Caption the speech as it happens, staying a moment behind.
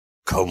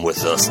Come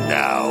with us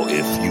now,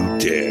 if you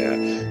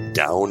dare,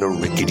 down a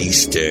rickety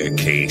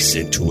staircase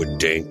into a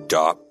dank,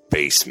 dark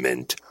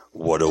basement.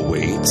 What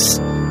awaits?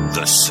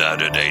 The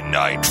Saturday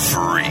Night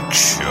Freak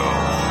Show.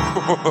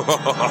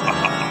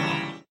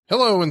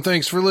 Hello, and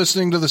thanks for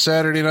listening to the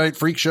Saturday Night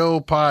Freak Show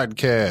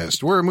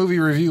podcast. We're a movie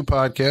review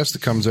podcast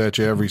that comes at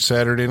you every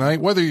Saturday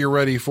night, whether you're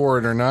ready for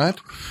it or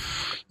not.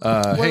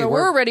 Whether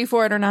we're ready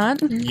for it or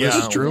not. Yeah, this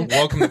is true.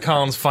 Welcome to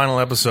Colin's final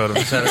episode of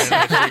the Saturday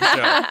Night Freak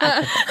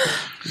Show.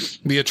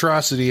 The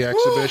Atrocity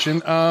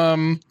Exhibition.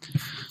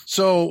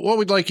 So what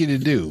we'd like you to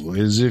do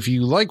is, if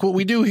you like what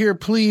we do here,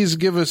 please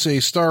give us a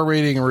star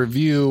rating, a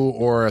review,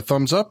 or a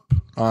thumbs up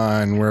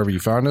on wherever you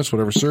found us,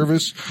 whatever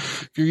service.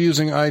 If you're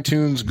using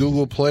iTunes,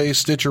 Google Play,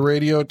 Stitcher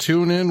Radio,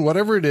 TuneIn,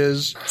 whatever it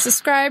is.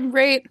 Subscribe,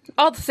 rate,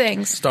 all the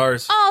things.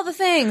 Stars. All the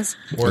things.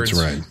 Words.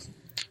 That's right.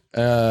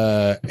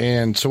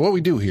 And so what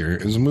we do here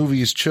is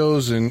movies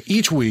chosen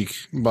each week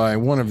by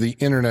one of the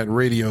internet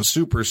radio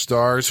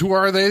superstars. Who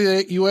are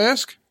they, you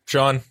ask?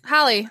 Sean.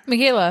 Holly.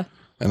 Michaela.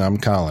 And I'm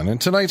Colin.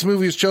 And tonight's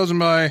movie is chosen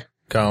by...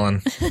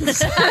 Colin.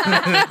 That's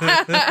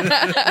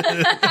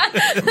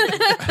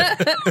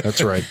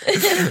right.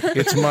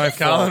 It's my fault.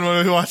 Colin,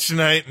 what do we watch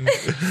tonight?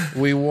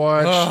 We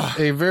watched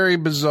a very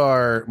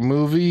bizarre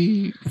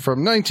movie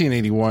from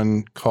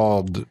 1981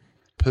 called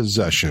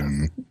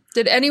Possession.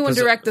 Did anyone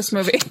direct this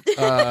movie?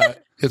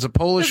 It's a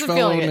Polish Doesn't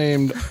feel fellow like it.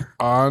 named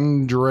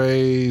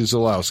Andrzej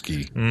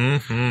Zalowski.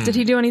 Mm-hmm. Did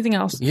he do anything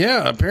else?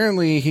 Yeah,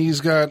 apparently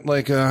he's got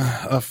like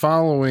a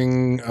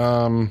following.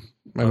 Of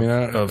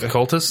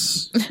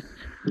cultists?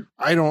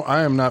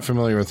 I am not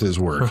familiar with his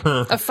work.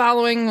 A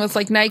following with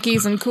like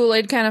Nikes and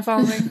Kool-Aid kind of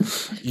following?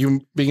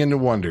 You begin to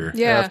wonder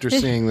after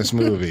seeing this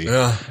movie.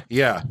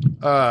 Yeah.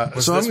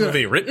 Was this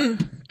movie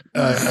written?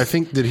 I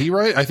think, did he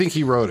write? I think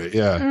he wrote it.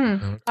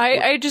 Yeah.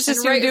 I just And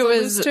assumed right it is a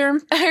was. loose term?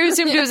 I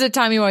assumed it was a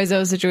Tommy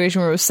Wiseau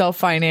situation where it was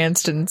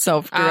self-financed and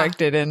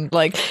self-directed, and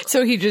like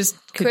so he just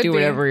could Could do be.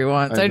 whatever he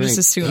wants. I just think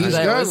assumed he's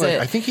that got, was like,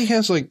 it. I think he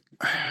has like,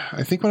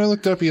 I think when I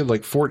looked up, he had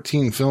like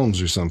 14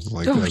 films or something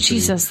like that. Oh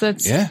Jesus,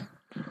 that's Yeah,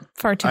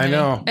 far too I many.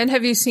 know. And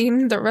have you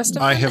seen the rest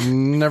of I them? have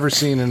never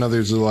seen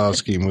another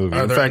Zalowski movie.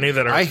 Are In there fact, any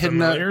that are I had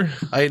familiar?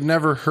 I had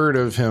never heard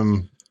of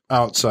him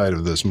outside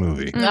of this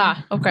movie.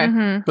 Ah,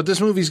 okay. But this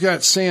movie's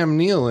got Sam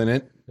Neill in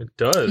it. It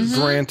does.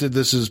 Granted,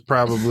 this is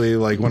probably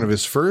like one of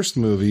his first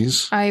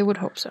movies. I would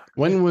hope so.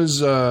 When was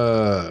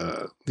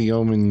The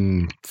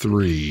Omen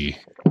 3?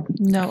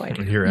 No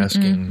idea. You're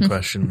asking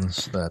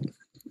questions that...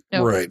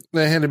 Nope. Right.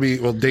 That had to be,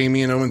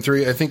 Damien Omen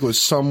 3, I think it was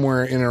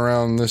somewhere in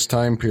around this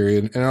time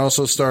period. And it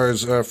also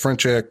stars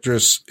French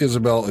actress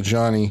Isabelle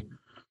Adjani,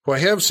 who I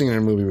have seen in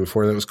a movie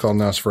before that was called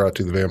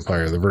Nosferatu the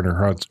Vampire, the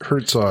Werner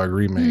Herzog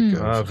remake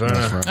of Werner.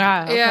 Nosferatu.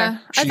 Ah, okay. Yeah.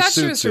 I thought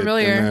she was suits it in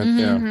familiar.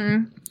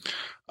 that,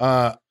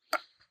 yeah.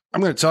 I'm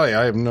going to tell you,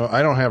 I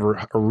don't have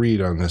a read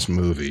on this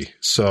movie.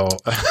 So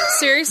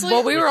Seriously?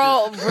 Well, we were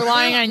all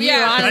relying on you,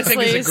 Yeah. I think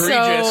honestly. it's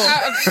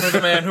egregious So for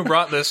the man who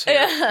brought this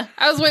here.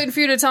 I was waiting for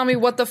you to tell me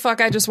what the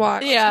fuck I just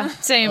watched. yeah,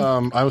 same.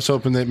 I was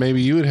hoping that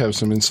maybe you would have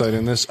some insight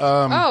in this.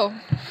 Oh,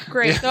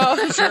 great.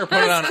 Sure, put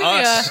it on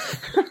us.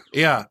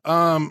 Yeah.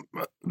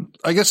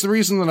 I guess the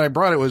reason that I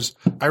brought it was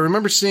I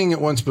remember seeing it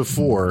once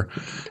before,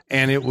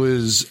 and it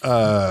was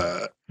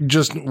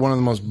just one of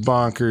the most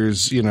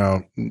bonkers,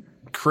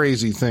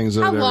 crazy things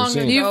How I've ever long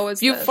seen. ago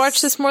was You've this?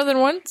 watched this more than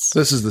once?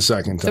 This is the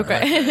second time.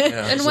 Okay.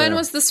 And when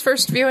was this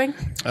first viewing?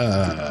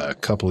 A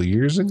couple of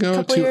years ago,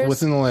 Couple years?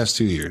 within the last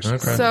 2 years.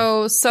 Okay.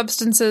 So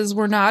substances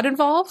were not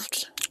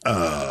involved?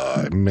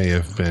 I may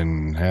have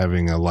been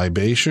having a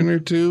libation or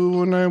two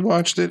when I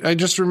watched it. I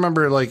just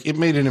remember, it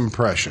made an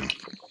impression.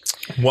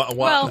 What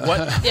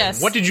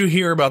yes. What did you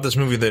hear about this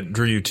movie that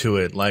drew you to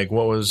it? Like,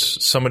 what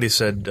was, somebody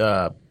said,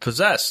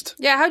 possessed.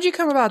 Yeah, how'd you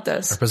come about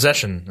this? Or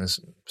possession. Is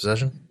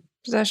possession?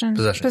 Possession?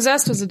 Possession.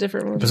 Possessed was a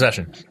different movie.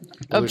 Possession.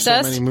 There's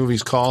so many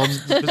movies called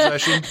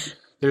Possession.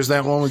 There's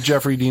that one with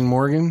Jeffrey Dean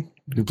Morgan,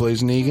 who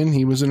plays Negan.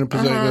 He was in a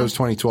Possession. That was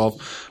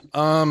 2012.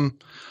 I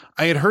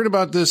had heard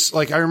about this.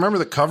 I remember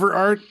the cover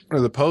art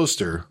or the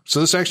poster. So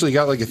this actually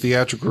got a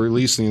theatrical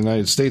release in the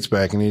United States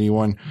back in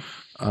 81.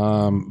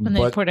 When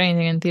they put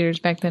anything in theaters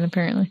back then,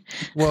 apparently.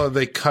 Well,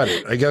 they cut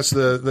it. I guess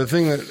the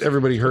thing that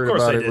everybody heard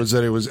about it was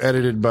that it was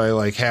edited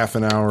by half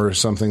an hour or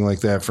something like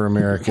that for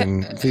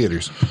American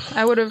theaters.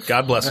 I would have.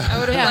 God bless him. I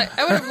would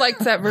have liked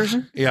that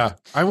version. Yeah.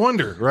 I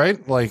wonder, right?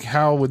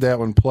 How would that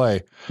one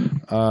play?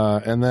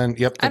 And then,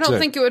 yep, I that's don't it.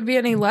 think it would be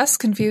any less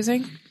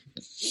confusing.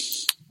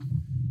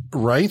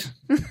 Right?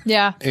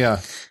 Yeah. Yeah.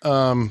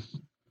 And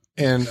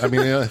I mean,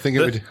 I think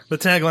it would. The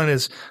tagline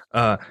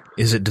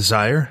is it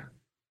desire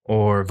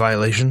or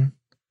violation,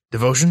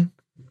 devotion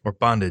or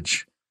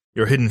bondage?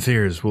 Your hidden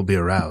fears will be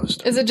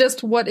aroused. Is it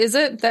just what is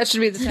it? That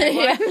should be the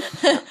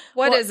tagline.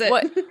 What is it?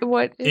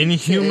 What?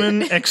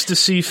 Inhuman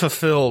ecstasy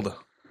fulfilled.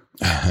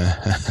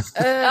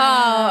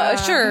 Oh,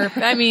 sure.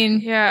 I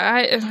mean,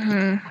 Yeah,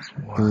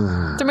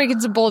 they're making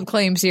some bold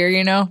claims here,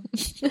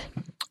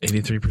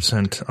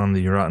 83% on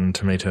the Rotten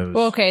Tomatoes.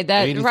 Well, okay,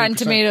 that 83%. Rotten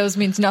Tomatoes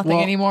means nothing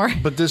anymore.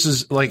 But this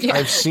is like,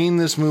 I've seen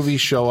this movie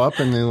show up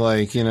in the,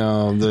 like, you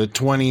know, the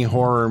 20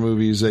 horror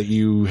movies that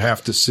you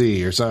have to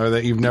see or something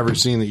that you've never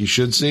seen that you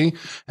should see.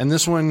 And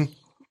this one,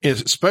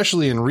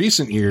 especially in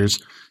recent years,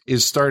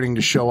 is starting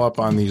to show up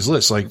on these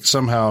lists. Like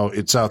somehow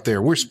it's out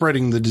there. We're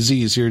spreading the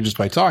disease here just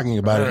by talking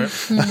about it.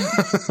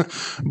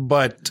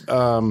 But,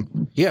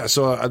 yeah,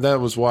 so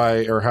that was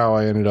why or how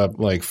I ended up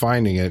like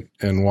finding it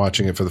and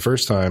watching it for the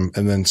first time.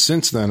 And then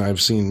since then I've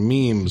seen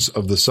memes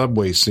of the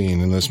subway scene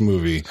in this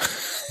movie.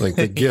 Like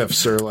the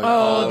GIFs are like,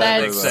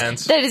 that makes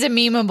sense. That is a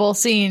memeable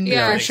scene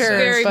Yeah, for sure.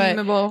 very but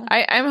memeable.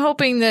 I'm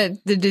hoping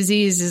that the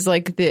disease is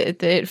like the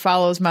It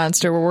Follows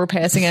monster where we're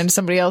passing on to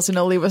somebody else and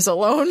they'll leave us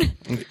alone.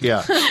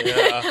 yeah.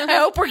 I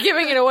hope we're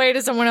giving it away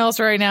to someone else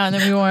right now and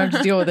then we won't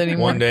have to deal with it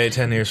anymore. One day,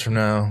 10 years from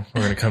now,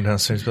 we're going to come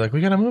downstairs and be like,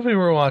 we got a movie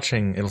we're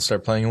watching. It'll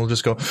start playing and we'll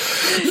just go,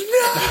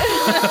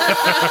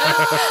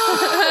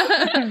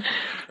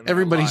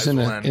 Everybody's in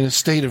a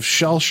state of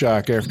shell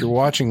shock after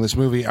watching this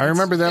movie. I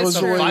remember that was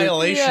it's the a way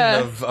violation Yeah.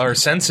 of our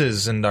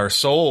senses and our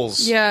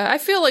souls. Yeah, I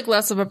feel like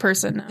less of a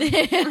person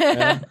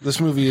now. this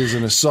movie is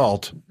an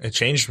assault. It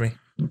changed me.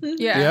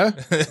 Yeah.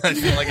 I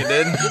feel like it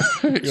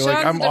did. You're like,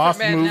 Sean's I'm a off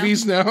different man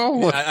movies now.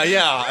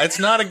 Yeah, it's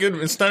not a good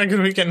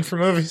weekend for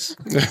movies.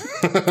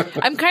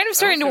 I'm kind of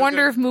starting to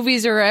wonder if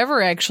movies are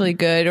ever actually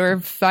good or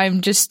if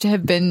I'm just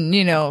have been,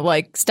 you know,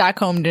 like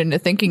Stockholmed into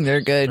thinking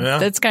they're good. Yeah.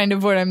 That's kind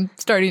of what I'm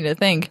starting to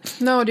think.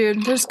 No,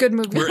 dude, there's good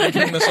movies. We're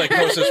entering the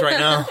psychosis right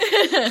now.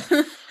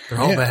 They're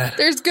all bad.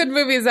 There's good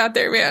movies out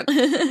there, man.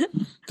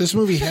 This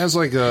movie has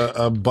like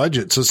a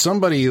budget. So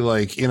somebody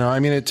like, you know, I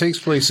mean, it takes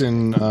place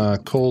in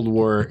Cold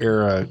War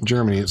era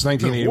Germany. It's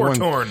 1981.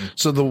 War-torn.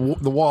 So the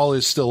wall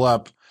is still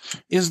up.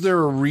 Is there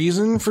a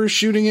reason for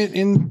shooting it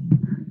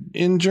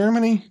in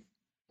Germany?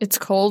 It's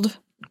cold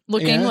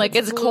looking, Yeah. like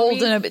it's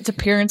cold in its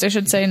appearance, I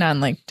should say, not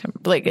like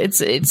it's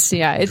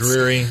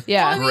Dreary.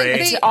 yeah, Well, I mean,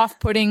 it's they-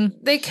 off-putting.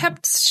 They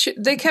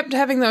kept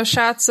having those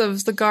shots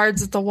of the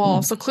guards at the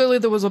wall, so clearly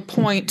there was a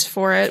point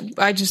for it.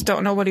 I just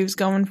don't know what he was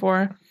going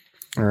for.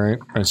 All right.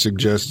 I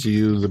suggest to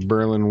you the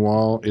Berlin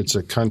Wall. It's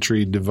a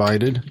country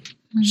divided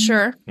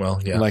Sure. Well,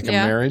 yeah. like a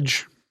Yeah.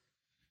 marriage.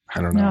 I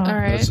don't know. No. All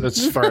right. That's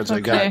as far as I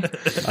got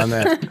on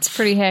that. It's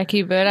pretty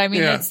hacky, but I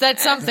mean, Yeah.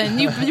 that's something.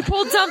 You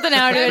pulled something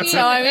out of it, so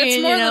I mean,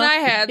 it's more you know. than I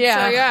had.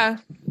 Yeah. So yeah,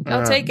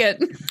 I'll take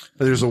it.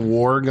 There's a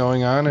war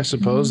going on, I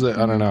suppose. That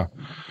I don't know.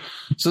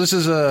 So this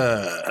is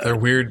They're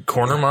weird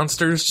corner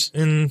monsters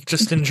in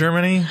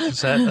Germany.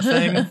 Is that a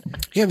thing?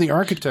 yeah, the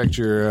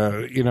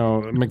architecture, you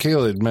know,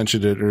 Michaela had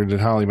mentioned it, or did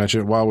Holly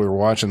mention it while we were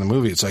watching the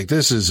movie? It's like,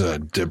 this is a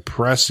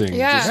depressing,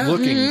 Yeah. just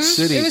looking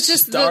city. It was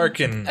just Dark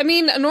and I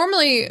mean,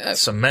 normally,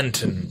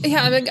 cement and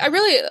yeah, I mean, I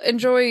really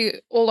enjoy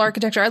old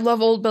architecture. I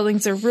love old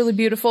buildings; they're really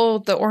beautiful,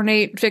 the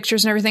ornate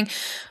fixtures and everything.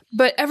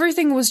 But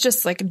everything was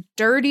just like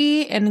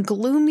dirty and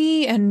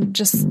gloomy, and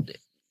just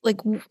like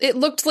it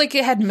looked like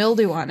it had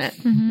mildew on it.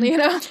 You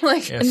know,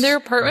 like Yes. And their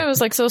apartment was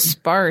like so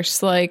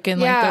sparse, like and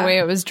like Yeah. the way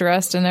it was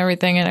dressed and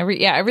everything, and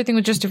everything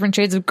was just different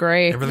shades of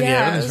gray. everything.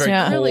 Yeah, Everything's it very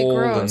was really cold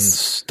gross. and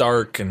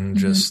stark and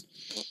just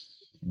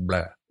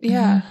blah.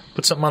 yeah.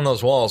 Put something on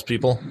those walls,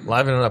 people.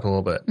 Liven it up a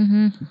little bit.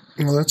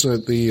 Well, that's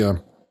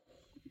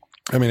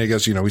I mean, I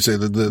guess, you know, we say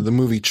that the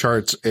movie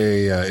charts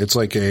it's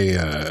like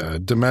a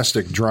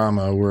domestic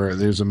drama where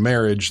there's a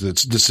marriage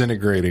that's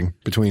disintegrating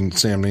between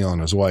Sam Neill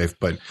and his wife.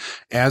 But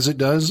as it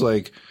does,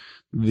 like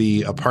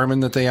the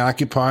apartment that they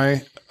occupy,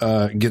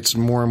 gets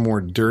more and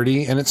more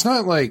dirty. And it's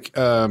not like,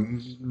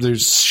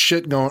 there's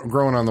shit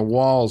growing on the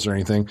walls or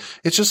anything.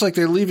 It's just like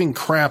they're leaving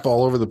crap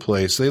all over the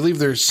place. They leave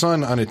their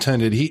son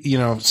unattended.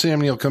 Sam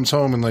Neill comes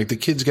home and like the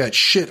kid's got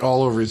shit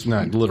all over his,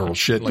 not literal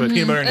shit, Like but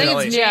peanut butter and I think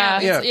jelly. it's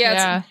jam.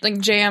 Yeah. It's like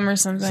jam or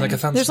something. It's like a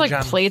thumbs There's like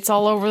jam. plates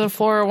all over the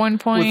floor at one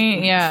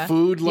point. Yeah,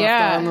 food left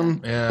Yeah. on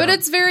them. Yeah. But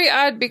it's very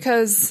odd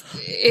because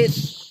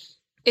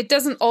it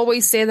doesn't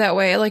always stay that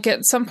way. Like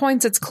at some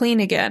points it's clean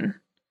again,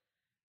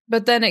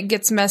 but then it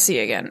gets messy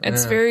again.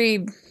 It's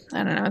very,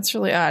 I don't know, it's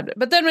really odd.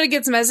 But then when it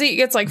gets messy, it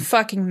gets like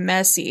fucking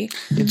messy.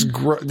 It's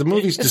the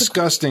movie's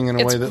disgusting in a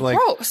It's way that like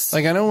gross.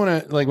 I don't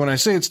want to, like when I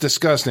say it's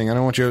disgusting, I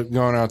don't want you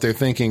going out there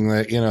thinking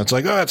that, you know, it's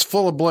like, oh, it's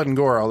full of blood and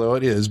gore, although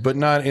it is, but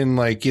not in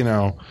like, you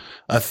know,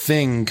 a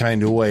thing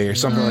kind of way or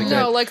something like that.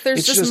 No, like there's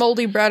It's just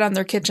moldy bread on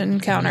their kitchen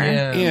counter.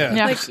 Yeah.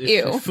 Yeah. Like,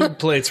 ew. Food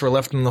plates were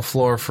left on the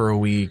floor for a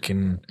week,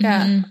 and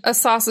Yeah. A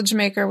sausage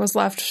maker was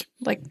left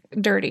like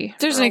dirty.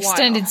 There's for an a while.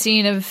 extended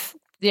scene of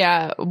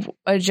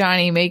a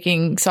Johnny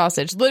making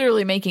sausage,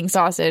 literally making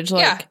sausage,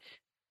 like, Yeah.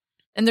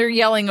 and they're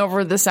yelling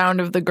over the sound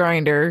of the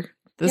grinder.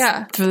 For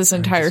this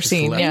entire just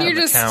scene, left yeah. on You're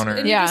the just, counter.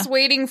 and Yeah. you're just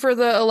waiting for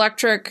the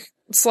electric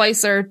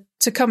slicer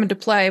to come into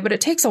play, but it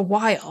takes a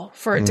while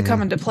for it to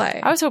come into play.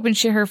 I was hoping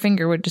her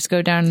finger would just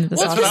go down into the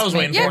Well, that's sausage. what I was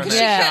waiting maker. for.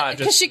 because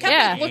Yeah. she kept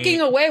Yeah. like,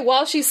 looking away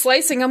while she's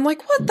slicing. I'm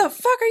like, what the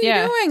fuck are you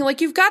Yeah. doing? Like,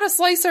 you've got a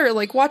slicer.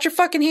 Like, watch your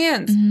fucking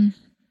hands.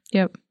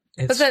 Yep.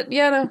 But it's that,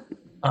 yeah, no.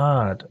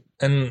 odd.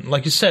 And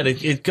like you said,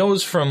 it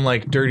goes from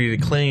like dirty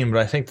to clean, but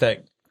I think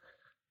that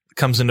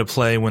comes into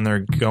play when they're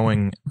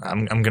going,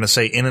 I'm going to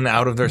say, in and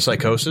out of their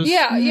psychosis.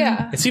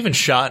 Yeah. It's even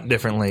shot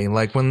differently.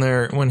 Like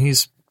when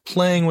he's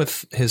playing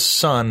with his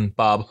son,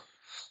 Bob.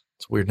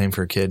 It's a weird name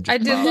for a kid. I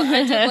did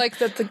like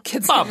that the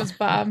kid's Bob. name was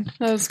Bob.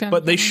 That was kind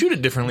But they shoot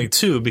it differently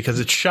too, because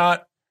it's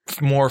shot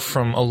more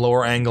from a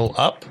lower angle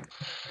up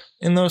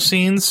in those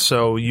scenes,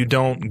 so you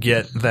don't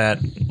get that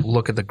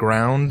look at the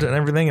ground and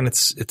everything. And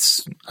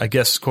it's I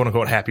guess, quote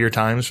unquote, happier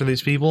times for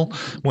these people.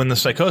 When the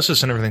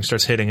psychosis and everything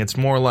starts hitting, it's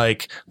more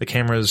like the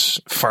camera's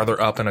farther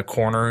up in a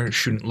corner,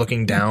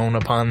 looking down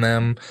upon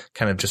them,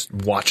 kind of just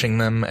watching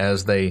them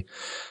as they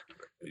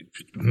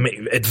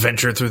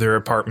adventure through their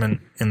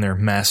apartment in their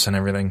mess and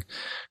everything.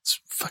 It's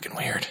fucking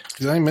weird.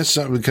 Did I miss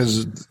something?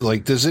 Because,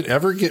 like, does it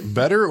ever get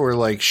better, or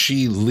like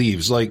she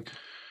leaves? Like,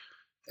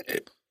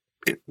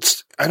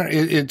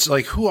 it's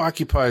like, who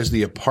occupies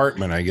the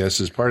apartment, I guess,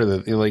 is part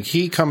of the, like,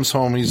 he comes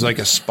home, he's like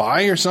a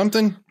spy or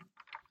something?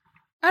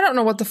 I don't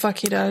know what the fuck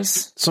he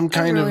does. Some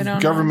kind really of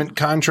don't government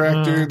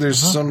contractor. There's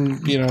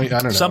some, I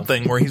don't know.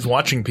 Something where he's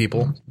watching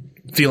people.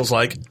 Feels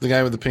like The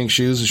guy with the pink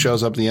shoes who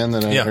shows up at the end,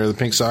 or the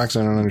pink socks.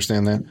 I don't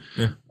understand that.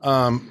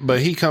 Yeah.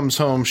 But he comes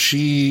home.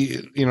 She,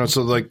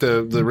 so like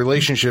the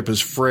relationship is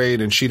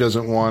frayed, and she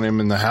doesn't want him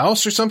in the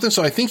house or something.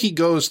 So I think he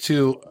goes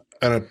to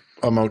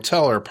a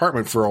motel or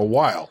apartment for a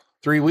while,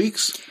 3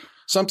 weeks,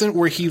 something,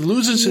 where he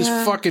loses his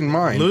fucking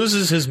mind.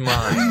 loses his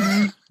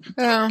mind.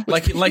 Yeah.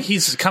 like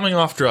he's coming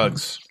off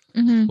drugs.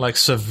 Like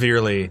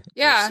severely.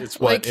 Yeah. It's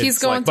what like he's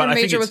it's going like. But through I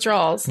think major it's-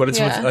 withdrawals. But it's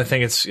yeah. I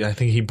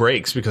think he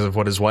breaks because of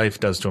what his wife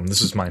does to him.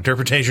 This is my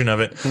interpretation of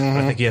it.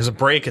 I think he has a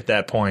break at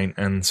that point,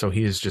 and so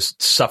he is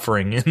just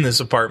suffering in this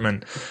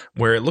apartment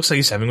where it looks like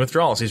he's having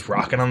withdrawals. He's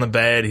rocking on the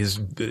bed. He's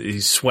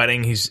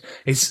sweating.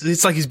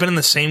 It's like he's been in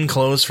the same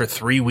clothes for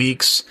 3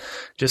 weeks.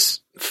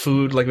 Just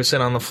food, like we said,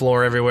 on the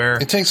floor everywhere.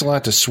 It takes a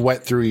lot to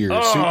sweat through your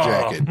suit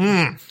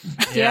jacket.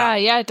 Yeah,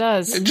 it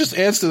does. It just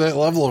adds to that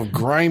level of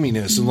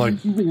griminess, and like,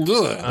 ugh,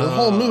 the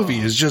whole movie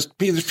is just,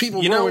 there's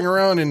people rolling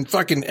around in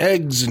fucking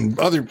eggs and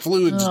other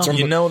fluids.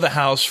 You know the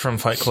house from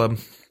Fight Club?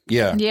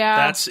 Yeah.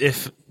 Yeah.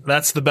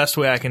 That's the best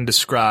way I can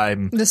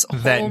describe This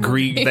whole that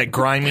movie. that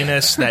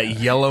griminess, that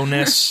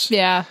yellowness,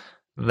 Yeah.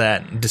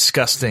 that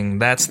disgusting.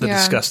 That's the Yeah.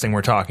 disgusting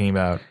we're talking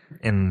about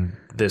in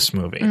this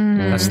movie.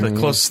 That's the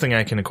closest thing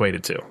I can equate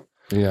it to.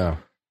 Yeah.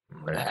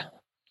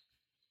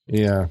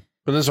 Yeah.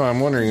 But that's what I'm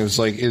wondering is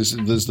like,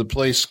 does the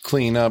place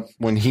clean up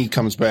when he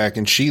comes back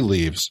and she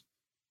leaves?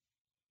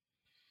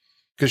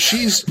 Because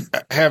she's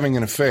having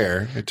an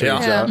affair, it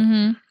turns Yeah.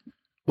 out,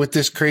 with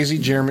this crazy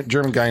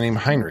German guy named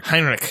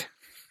Heinrich.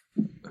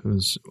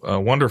 Who's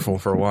wonderful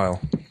for a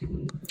while.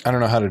 I don't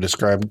know how to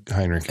describe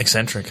Heinrich.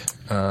 Eccentric.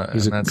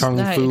 He's a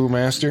kung fu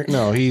master.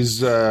 No,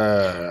 he's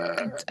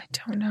I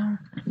don't know.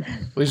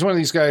 he's one of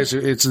these guys.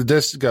 It's the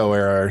disco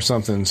era or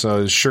something.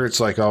 So his shirt's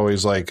like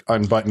always like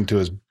unbuttoned to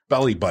his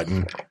belly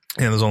button.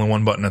 Yeah, there's only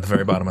one button at the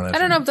very bottom of that. I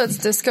don't know if that's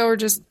disco or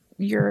just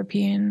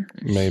European.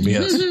 Maybe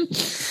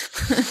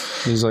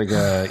he's like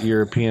a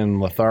European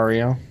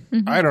Lothario.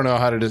 I don't know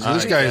how to do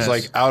this. Guy is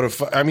like out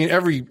of. I mean,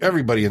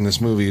 everybody in this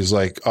movie is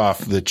like off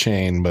the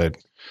chain, but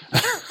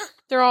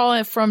They're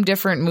all from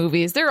different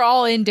movies. They're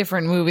all in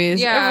different movies.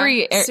 Yeah,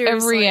 every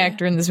seriously.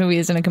 actor in this movie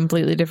is in a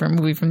completely different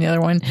movie from the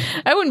other one.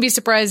 I wouldn't be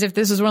surprised if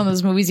this was one of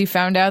those movies you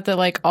found out that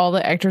like all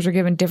the actors are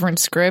given different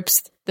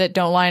scripts that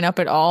don't line up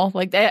at all.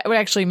 Like that would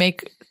actually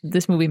make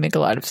this movie make a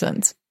lot of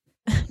sense.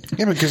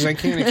 yeah, because I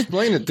can't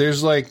explain it.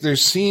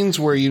 There's scenes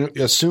where you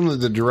assume that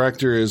the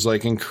director is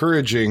like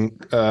encouraging,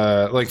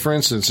 like for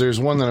instance,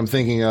 there's one that I'm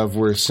thinking of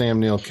where Sam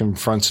Neill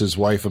confronts his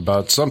wife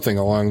about something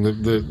along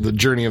the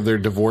journey of their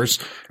divorce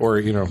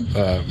or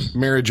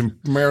marriage and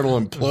marital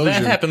implosion.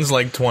 That happens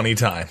like 20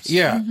 times.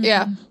 Yeah,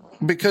 Yeah.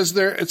 because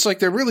it's like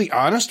they're really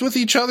honest with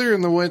each other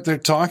in the way they're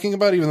talking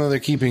about, even though they're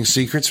keeping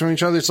secrets from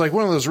each other. It's like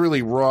one of those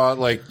really raw.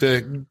 Like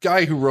the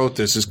guy who wrote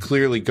this is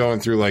clearly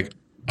going through like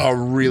a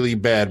really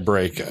bad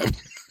breakup.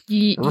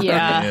 Yeah.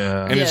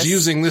 Yeah. And Yes. is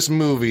using this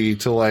movie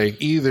to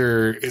like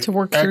either To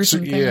work through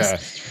some things.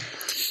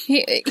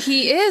 Yeah,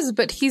 He is,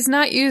 but he's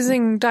not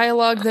using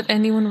dialogue that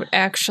anyone would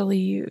actually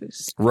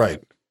use.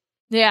 right.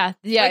 Yeah.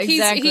 Yeah. Like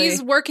exactly.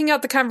 he's working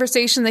out the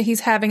conversation that he's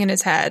having in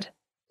his head.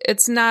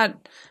 It's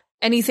not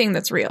anything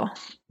that's real.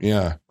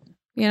 Yeah,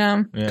 You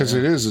know? because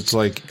it's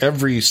like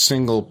every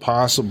single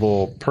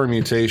possible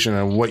permutation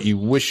of what you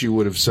wish you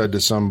would have said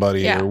to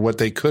somebody, Yeah. or what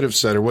they could have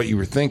said, or what you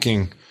were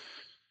thinking.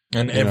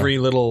 And every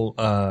little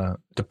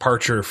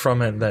departure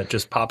from it that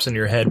just pops into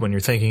your head when you're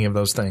thinking of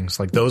those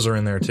things, like those are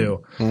in there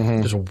too.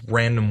 Just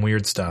random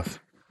weird stuff.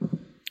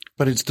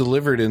 But it's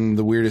delivered in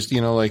the weirdest,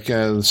 like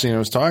the scene I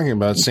was talking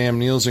about. Sam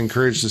Neill's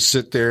encouraged to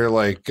sit there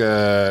like,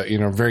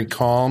 very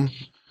calm,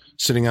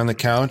 sitting on the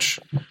couch.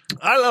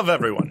 I love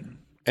everyone.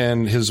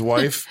 And his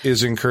wife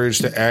is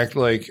encouraged to act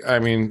like,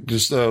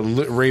 just a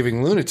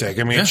raving lunatic.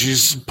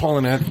 She's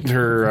pulling at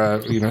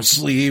her,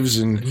 sleeves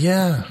and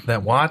Yeah,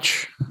 that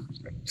watch.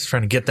 She's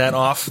trying to get that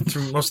off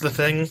through most of the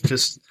thing.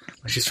 Just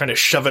she's trying to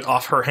shove it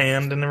off her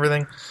hand and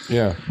everything.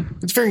 yeah,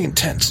 it's very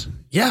intense.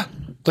 Yeah.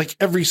 Like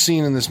every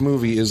scene in this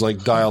movie is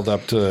like dialed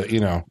up to,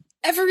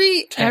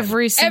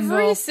 Every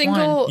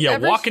single Yeah,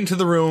 every- walk into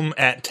the room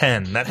at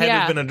 10. That had to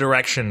have been a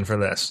direction for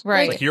this.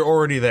 Right. Like, you're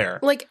already there.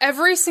 Like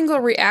every single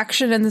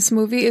reaction in this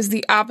movie is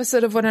the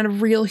opposite of what a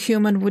real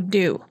human would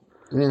do.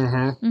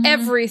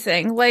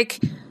 Everything. Like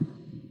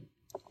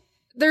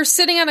they're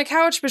sitting on a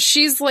couch, but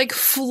she's like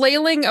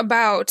flailing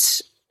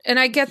about. And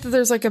I get that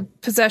there's like a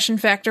possession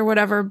factor,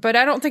 whatever, but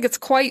I don't think it's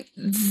quite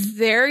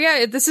there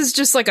yet. This is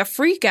just like a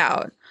freak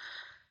out.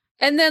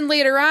 And then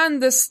later on,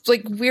 this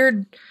like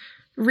weird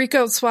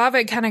Rico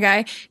Suave kind of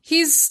guy,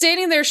 he's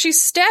standing there,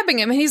 she's stabbing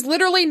him, and he's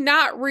literally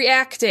not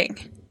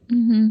reacting.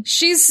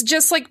 She's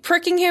just like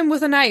pricking him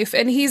with a knife,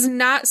 and he's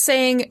not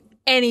saying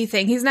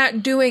anything. He's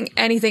not doing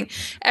anything.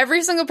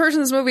 Every single person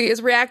in this movie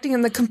is reacting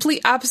in the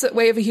complete opposite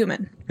way of a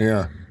human.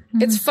 Yeah.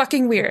 It's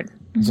fucking weird.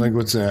 It's like,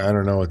 I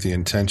don't know what the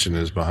intention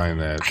is behind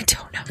that. I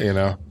don't know. You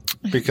know?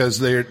 Because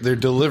they're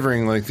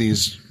delivering like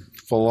these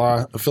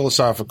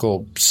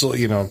philosophical,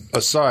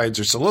 asides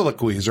or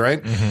soliloquies,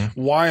 right?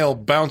 While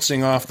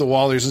bouncing off the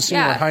wall. There's a scene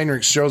where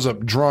Heinrich shows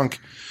up drunk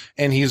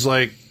and he's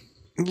like,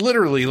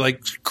 literally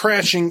like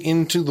crashing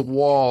into the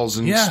walls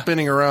and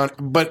spinning around.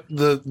 But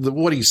the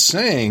what he's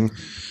saying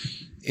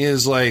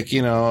is like,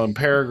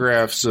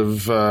 paragraphs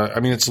of,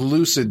 it's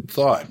lucid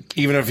thought.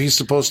 Even if he's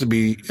supposed to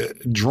be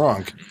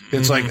drunk,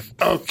 it's like,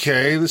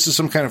 okay, this is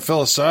some kind of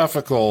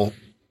philosophical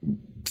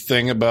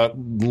thing about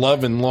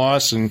love and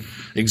loss and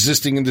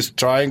existing in this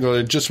triangle.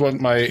 I just want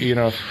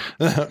my,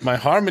 my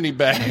harmony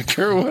back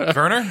or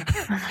whatever. Werner?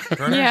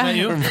 Werner, is that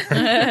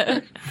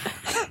you?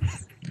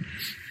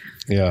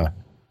 Yeah.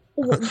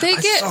 They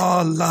get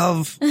saw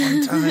love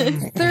one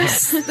time.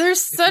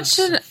 there's such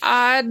an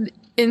odd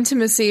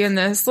intimacy in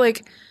this.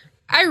 Like,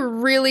 I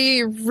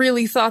really,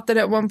 really thought that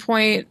at one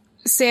point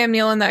Sam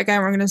Neill and that guy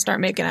were going to start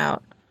making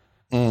out.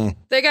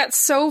 They got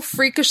so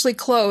freakishly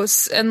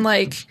close, and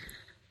like,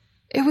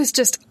 it was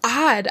just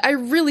odd. I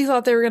really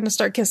thought they were going to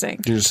start kissing.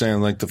 You're just saying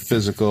like the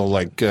physical,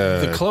 like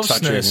The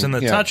closeness and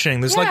the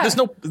touching. There's there's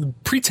no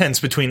pretense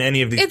between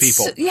any of these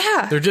people.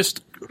 Yeah.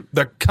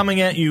 They're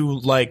coming at you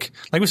like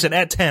we said,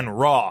 at 10,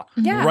 raw,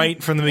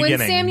 right from the beginning.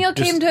 When Samuel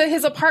came to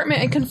his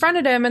apartment and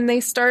confronted him, and they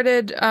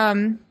started,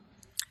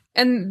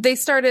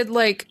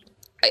 like,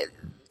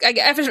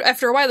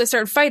 after a while they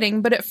started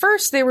fighting, but at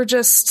first they were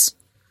just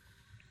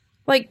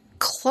like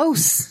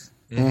close.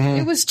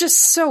 It was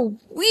just so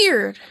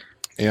weird.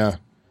 Yeah.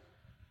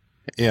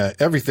 Yeah,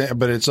 everything,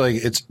 but it's like,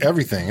 it's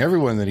everything.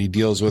 Everyone that he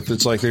deals with,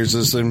 it's like there's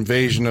this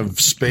invasion of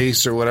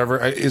space or whatever.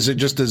 Is it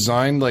just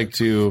designed like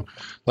to,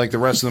 like the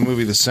rest of the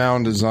movie, the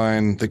sound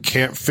design, the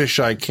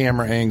fisheye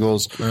camera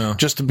angles,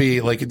 just to be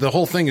like, the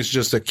whole thing is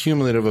just a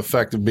cumulative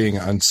effect of being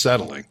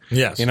unsettling.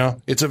 Yes.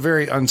 It's a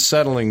very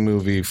unsettling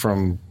movie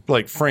from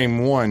like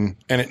frame one,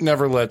 and it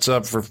never lets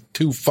up for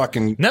 2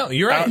 fucking No,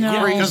 you're right.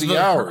 crazy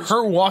hours.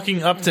 Her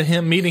walking up to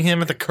him, meeting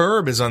him at the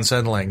curb is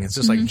unsettling. It's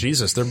just like,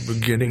 Jesus, they're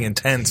getting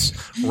intense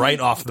right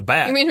off the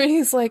bat. I mean, when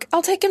he's like,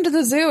 I'll take him to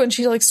the zoo, and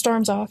she like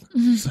storms off.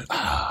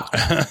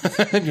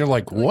 And you're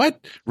like, what?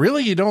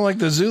 Really? You don't like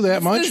the zoo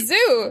that much? The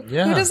zoo.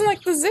 Yeah. Who doesn't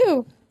like the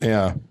zoo?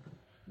 Yeah.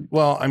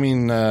 Well, I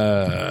mean,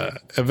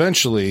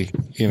 eventually,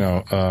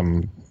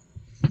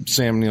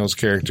 Sam Neill's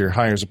character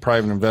hires a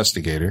private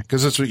investigator,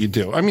 because that's what you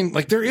do. I mean,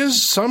 like, there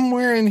is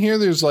somewhere in here,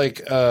 there's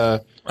like,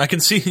 I can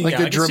see, like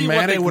a I can see what they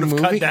dramatic would have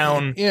movie. cut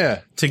down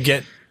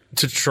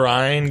to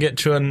try and get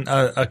to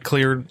a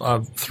clear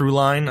through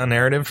line, a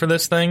narrative for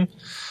this thing.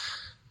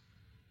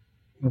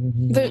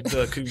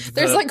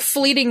 There's like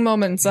fleeting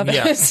moments of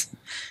it.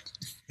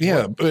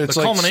 Yeah, but it's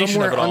the like culmination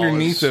somewhere of it all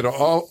underneath is- it,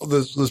 all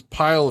this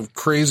pile of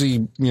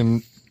crazy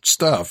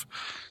stuff.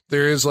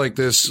 There is like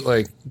this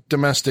like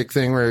domestic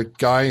thing where a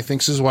guy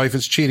thinks his wife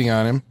is cheating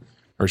on him,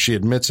 or she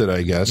admits it,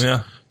 I guess.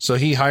 Yeah. So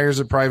he hires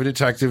a private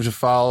detective to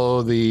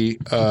follow the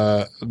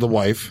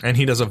wife. And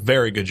he does a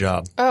very good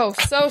job. Oh,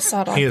 so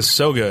subtle. He is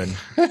so good.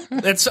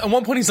 At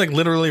one point, he's like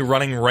literally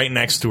running right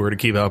next to her to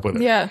keep up with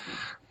it. Yeah.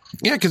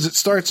 Yeah, because it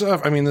starts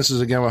off, I mean, this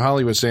is again what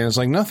Holly was saying. It's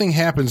like nothing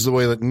happens the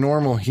way that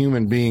normal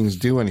human beings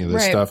do any of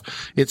this Right. stuff.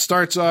 It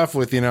starts off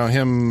with,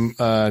 him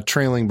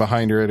trailing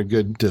behind her at a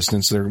good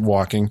distance. They're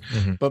walking.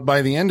 But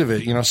by the end of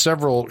it,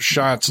 several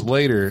shots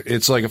later,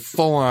 it's like a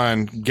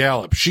full-on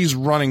gallop. She's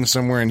running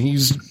somewhere and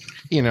he's,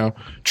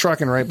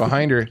 trucking right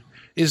behind her.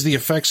 Is the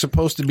effect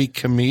supposed to be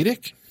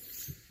comedic?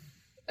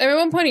 I mean, at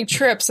one point he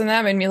trips, and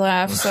that made me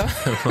laugh. So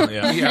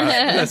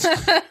Yeah.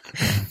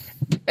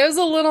 it was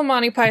a little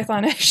Monty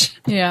Python-ish.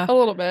 Yeah. A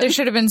little bit. There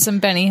should have been some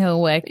Benny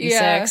Hill wacky Yeah.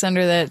 sex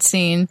under that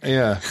scene.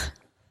 Yeah.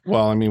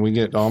 Well, I mean, we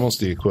get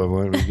almost the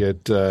equivalent. We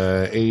get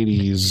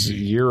 80s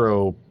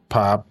Euro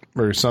pop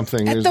or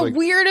something. At There's the like,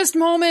 weirdest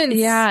moments.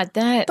 Yeah,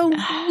 that.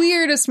 The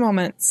weirdest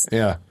moments.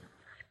 yeah.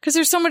 Because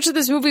there's so much of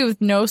this movie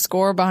with no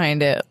score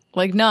behind it.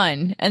 Like,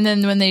 none. And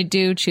then when they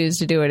do choose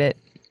to do it, it's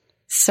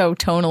so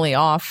tonally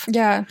off.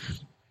 Yeah.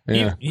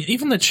 Yeah.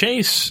 Even the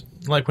chase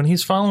like when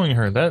he's following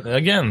her, that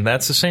again,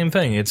 that's the same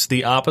thing. It's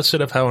the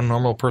opposite of how a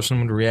normal person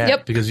would react.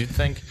 Yep. Because you'd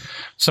think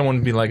someone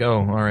would be like, oh,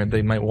 all right,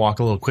 they might walk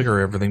a little quicker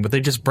or everything, but they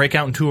just break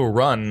out into a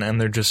run and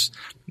they're just,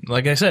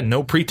 like I said,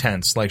 no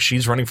pretense. Like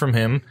she's running from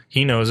him.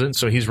 He knows it.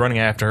 So he's running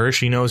after her.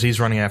 She knows he's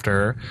running after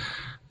her.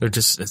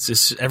 It's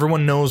just,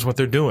 everyone knows what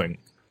they're doing.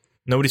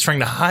 Nobody's trying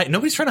to hide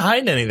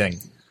anything.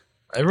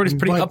 Everybody's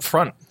pretty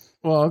upfront.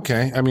 Well,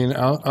 okay. I mean,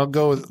 I'll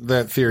go with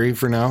that theory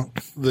for now.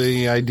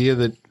 The idea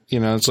that,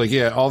 it's like,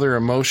 all their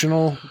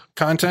emotional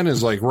content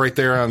is like right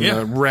there on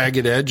the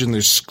ragged edge and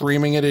they're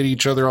screaming it at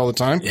each other all the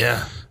time.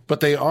 Yeah.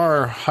 But they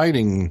are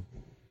hiding.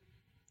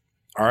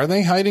 Are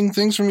they hiding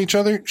things from each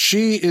other?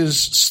 She is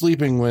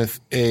sleeping with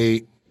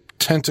a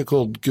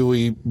tentacled,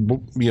 gooey,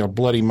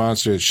 bloody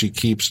monster that she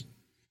keeps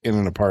in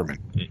an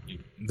apartment.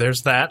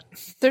 There's that.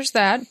 There's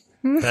that.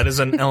 That is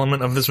an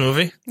element of this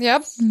movie.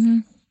 Yep. Mm-hmm.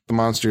 The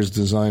monster is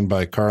designed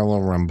by Carlo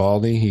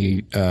Rambaldi.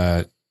 He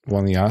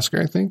won the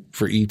Oscar, I think,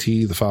 for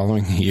E.T. the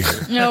following year.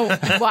 No.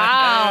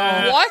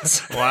 Wow.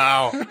 What?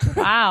 Wow.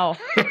 Wow.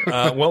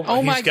 Well,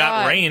 Oh my he's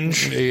got God.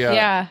 range.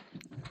 Yeah.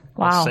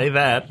 Wow. I'll say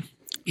that.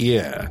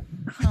 Yeah.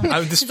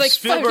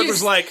 Spielberg fuck you.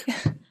 was like,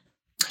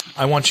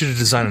 I want you to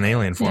design an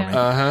alien for me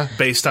Uh-huh.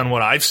 based on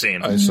what I've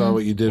seen. I saw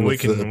what you did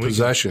with the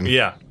possession.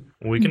 Yeah.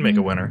 We can make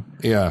a winner.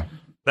 Yeah.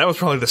 That was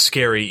probably the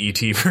scary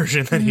E.T.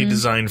 version that he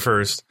designed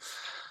first.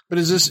 But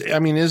is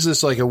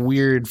this like a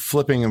weird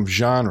flipping of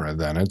genre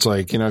then? It's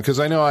like, because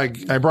I know I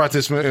brought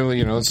this,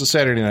 it's a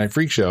Saturday Night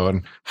Freak Show.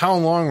 And how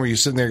long were you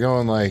sitting there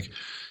going like,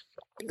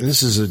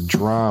 this is a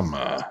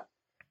drama?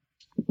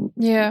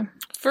 Yeah.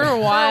 For a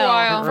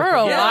while. For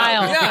a while.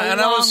 Yeah,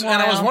 and I was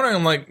while. wondering,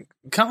 I'm like,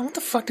 Colin, what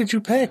the fuck did you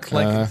pick?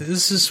 Like,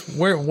 this is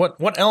what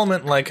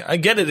element? Like, I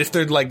get it if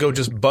they're like go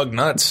just bug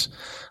nuts.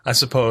 I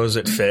suppose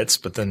it fits,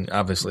 but then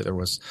obviously there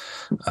was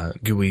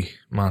gooey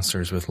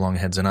monsters with long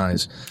heads and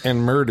eyes.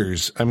 And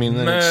murders. I mean,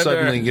 then it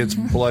suddenly gets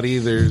bloody.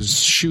 There's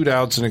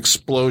shootouts and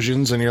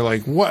explosions, and you're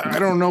like, what? I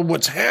don't know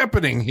what's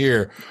happening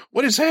here.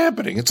 What is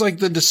happening? It's like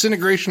the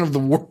disintegration of the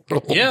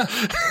world. Yeah.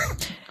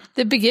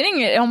 The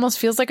beginning, it almost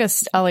feels like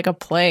a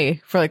play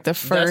for like the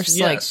first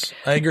Yes,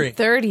 I agree.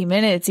 30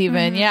 minutes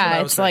even. Yeah.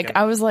 I was It's like, thinking.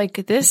 I was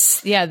like,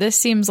 this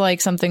seems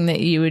like something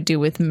that you would do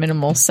with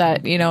minimal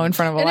set, in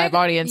front of a And live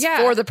audience yeah.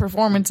 for the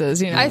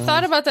performances, I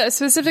thought about that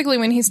specifically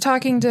when he's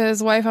talking to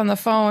his wife on the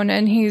phone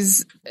and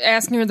he's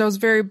asking her those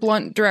very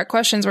blunt, direct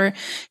questions where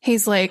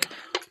he's like,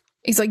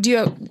 do you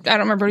have, I don't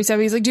remember what he said,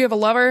 but he's like, do you have a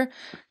lover?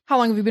 How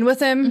long have you been with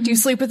him? Do you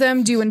sleep with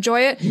him? Do you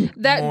enjoy it?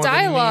 That More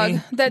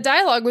than me.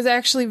 dialogue was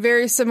actually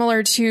very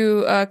similar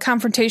to a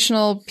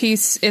confrontational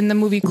piece in the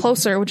movie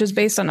Closer, which is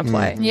based on a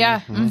play. Yeah.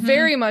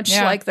 Very much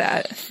Yeah. like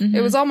that.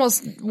 It was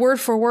almost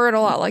word for word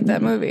a lot like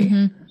that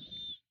movie.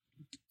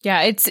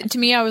 Yeah, it's to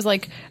me. I was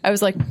like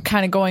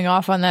kind of going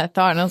off on that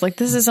thought, and I was like,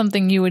 this is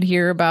something you would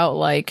hear about,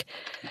 like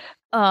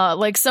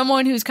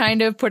someone who's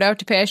kind of put out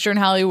to pasture in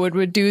Hollywood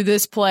would do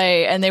this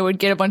play, and they would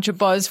get a bunch of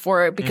buzz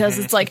for it because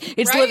it's like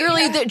it's Right?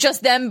 literally Yeah.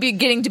 just them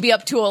getting to be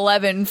up to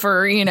 11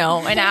 for an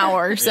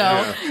hour.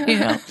 So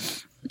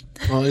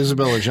Well,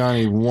 Isabella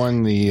Gianni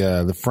won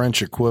the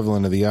French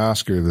equivalent of the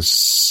Oscar, the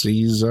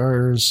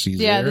César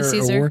the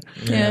Caesar. Award,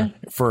 Yeah.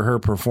 for her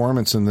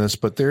performance in this.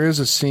 But there is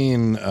a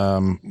scene,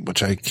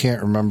 which I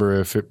can't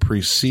remember if it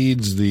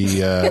precedes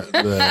the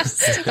I'm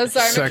sorry.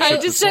 sex Michaela,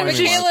 with the just said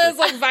slimy Michaela is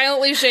like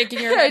violently shaking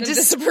her head in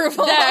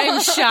disapproval. I'm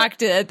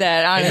shocked at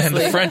that, And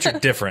honestly. the French are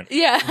different.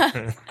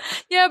 Yeah,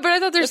 yeah, but I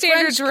thought their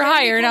standards French were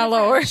higher, crazy not kind of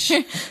lower.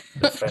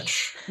 The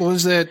French. Well,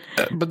 is that?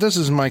 But this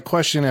is my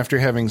question after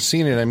having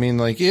seen it. I mean,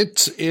 like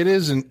it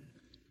is an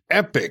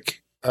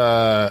epic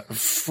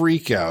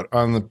freak out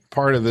on the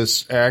part of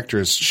this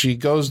actress. She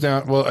goes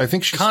down. Well, I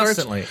think she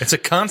Constantly. It's a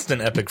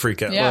constant epic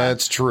freak out. Yeah.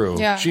 That's true.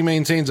 Yeah. She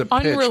maintains a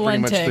pitch pretty much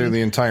Unrelenting. through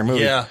the entire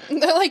movie. Yeah.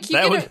 They're like,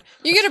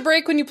 you get a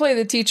break when you play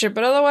the teacher,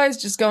 but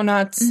otherwise just go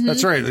nuts.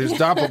 That's right. There's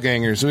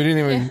doppelgangers. We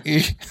didn't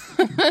even.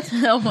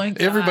 Oh my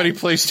god! Everybody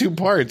plays two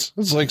parts.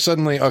 It's like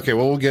suddenly, okay,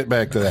 well, we'll get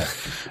back to that.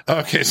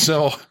 Okay,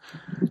 so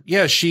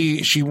yeah,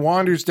 she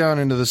wanders down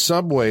into the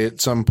subway at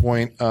some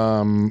point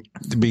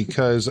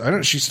because I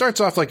don't. She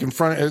starts off like in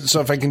front. So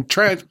if I can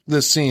track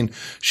this scene,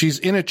 she's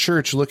in a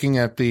church looking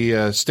at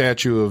the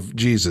statue of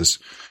Jesus,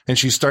 and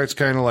she starts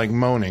kind of like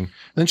moaning.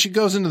 Then she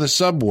goes into the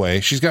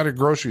subway. She's got her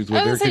groceries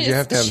with her because you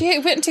have to have. She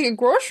went to get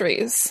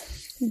groceries,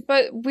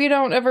 but we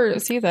don't ever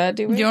see that,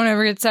 do we? You don't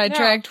ever get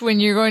sidetracked when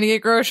you're going to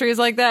get groceries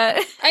like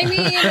that. I mean,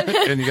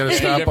 and you got to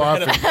stop off.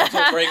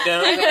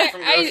 breakdown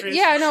from groceries?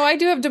 I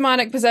do have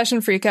demonic possession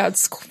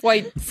freakouts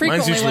quite Mine's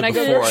frequently usually when I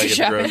go before grocery I get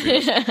shopping.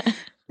 groceries.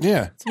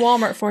 Yeah. It's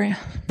Walmart for you.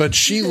 But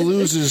she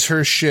loses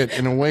her shit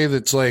in a way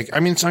that's like, I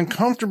mean, it's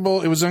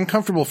uncomfortable. It was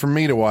uncomfortable for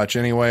me to watch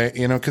anyway,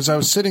 because I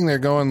was sitting there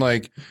going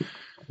like,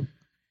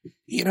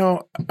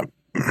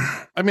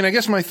 I mean, I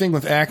guess my thing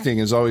with acting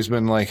has always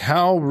been like,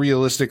 how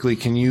realistically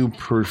can you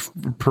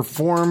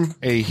perform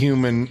a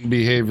human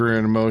behavior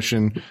and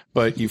emotion,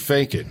 but you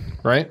fake it,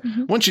 right?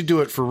 Once you do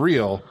it for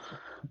real,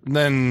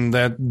 then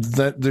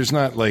that there's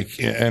not like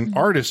an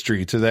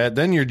artistry to that.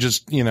 Then you're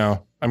just,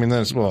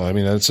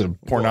 that's a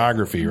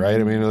pornography, right?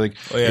 I mean, like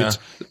it's,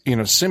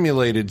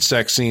 simulated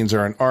sex scenes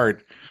are an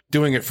art.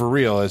 Doing it for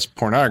real is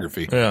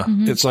pornography. Yeah.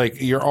 It's like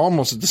you're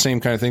almost at the same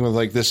kind of thing with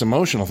like this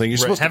emotional thing. You're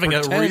supposed to having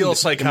a real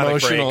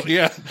psychotic break.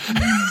 Yeah.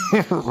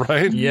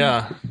 Right?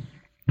 Yeah.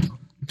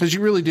 Because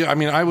you really do. I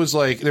mean, I was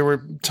like, there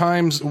were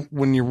times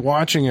when you're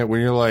watching it when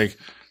you're like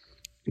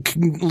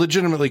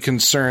legitimately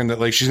concerned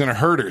that like she's going to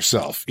hurt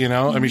herself,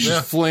 I mean, she's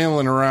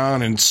flailing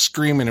around and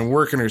screaming and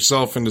working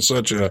herself into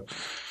such a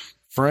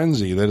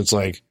frenzy that it's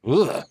like,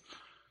 ugh.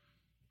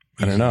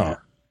 I don't know.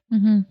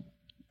 Mm-hmm.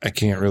 I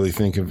can't really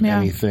think of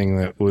anything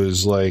that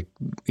was like,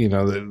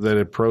 that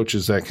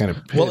approaches that kind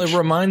of pitch. Well, it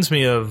reminds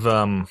me of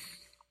something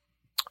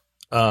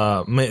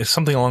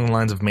along the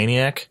lines of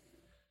Maniac,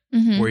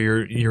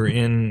 where you're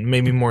in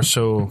maybe more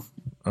so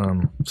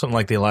something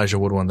like the Elijah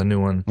Wood one, the new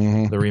one,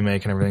 the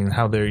remake and everything.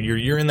 How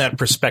you're in that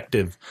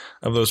perspective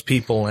of those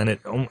people, and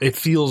it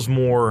feels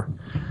more.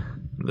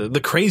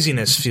 The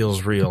craziness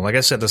feels real. Like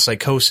I said, the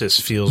psychosis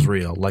feels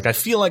real. Like I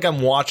feel like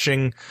I'm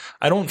watching.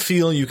 I don't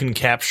feel you can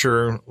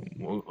capture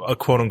a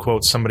quote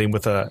unquote somebody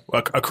with a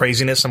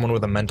craziness, someone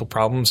with a mental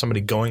problem, somebody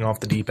going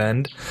off the deep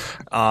end.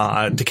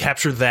 To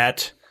capture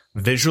that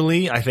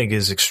visually, I think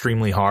is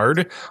extremely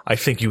hard. I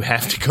think you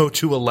have to go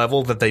to a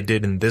level that they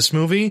did in this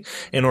movie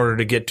in order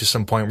to get to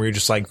some point where you're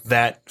just like,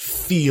 that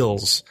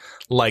feels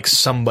like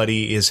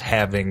somebody is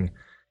having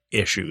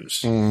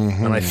issues.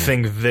 Mm-hmm. And I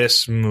think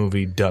this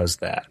movie does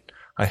that.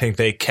 I think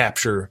they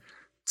capture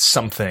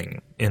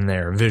something in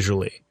there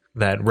visually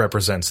that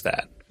represents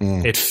that.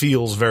 It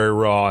feels very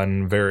raw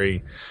and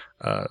very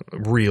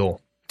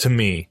real to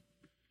me.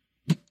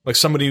 Like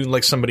somebody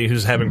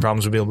who's having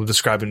problems would be able to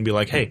describe it and be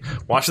like, "Hey,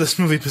 watch this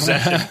movie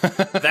Possession."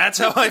 That's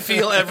how I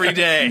feel every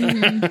day.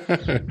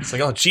 It's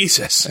like, oh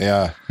Jesus,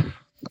 yeah,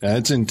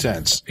 it's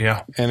intense.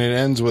 Yeah, and it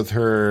ends with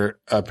her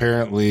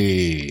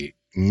apparently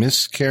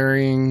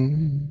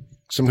miscarrying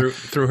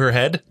through her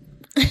head.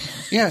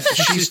 Yeah,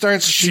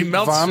 she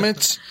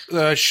vomits,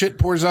 shit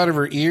pours out of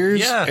her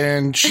ears,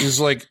 and she's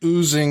like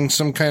oozing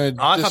some kind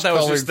of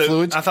discolored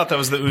fluids. I thought that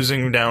was the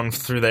oozing down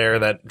through there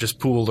that just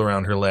pooled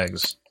around her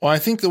legs. Well, I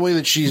think the way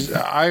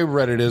that I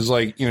read it is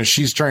like,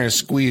 she's trying to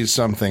squeeze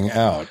something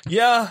out.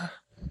 Yeah.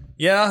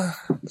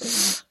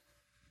 That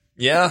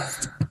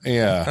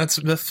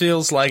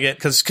feels like it.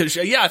 Cause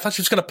I thought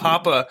she was going to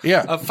pop a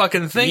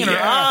fucking thing in her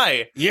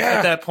eye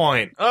at that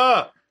point.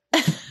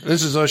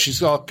 This is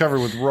she's all covered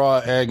with raw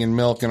egg and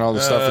milk and all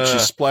the stuff that she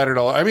splattered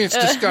all. I mean, it's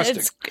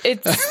disgusting.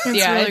 It's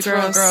really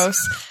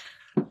gross.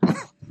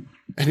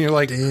 And you're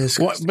like,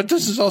 what? But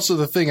this is also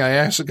the thing I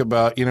ask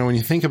about, when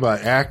you think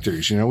about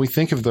actors, we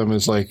think of them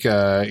as like,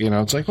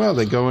 it's like, well,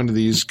 they go into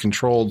these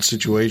controlled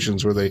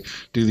situations where they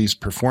do these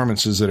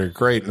performances that are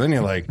great. And then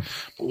you're like,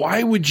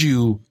 why would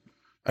you?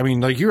 I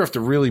mean, like, you have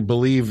to really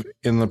believe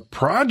in the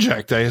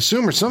project, I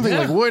assume, or something.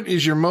 Like, what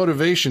is your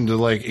motivation to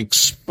like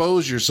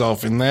expose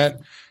yourself in that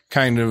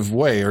kind of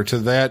way, or to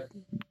that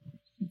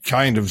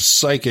kind of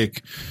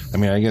psychic? I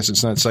mean, I guess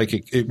it's not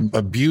psychic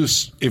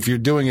abuse if you're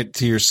doing it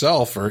to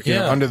yourself or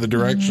under the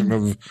direction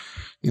of,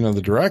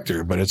 the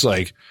director. But it's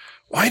like,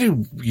 why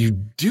do you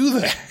do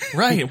that?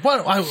 Right.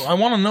 What I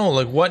want to know,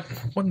 like, what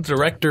the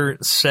director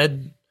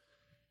said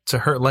to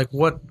her, like,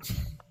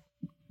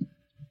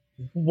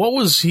 what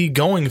was he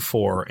going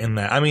for in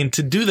that? I mean,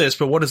 to do this,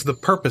 but what is the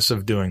purpose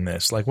of doing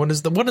this? Like, what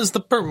is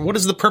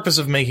the purpose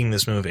of making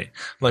this movie?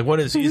 Like,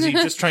 is he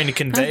just trying to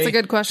convey? That's a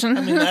good question.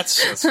 I mean,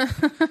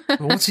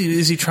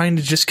 is he trying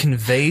to just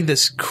convey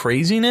this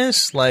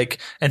craziness? Like,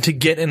 and to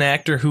get an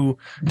actor to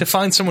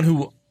find someone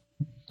who,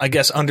 I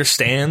guess,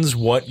 understands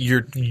what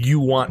you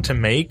want to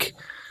make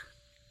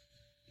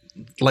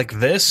like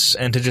this,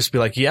 and to just be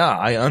like, yeah,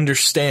 I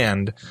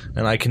understand,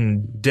 and I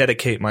can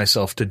dedicate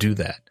myself to do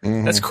that.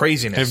 Mm-hmm. That's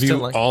craziness. Have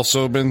you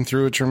also been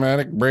through a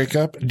traumatic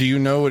breakup? Do you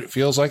know what it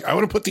feels like? I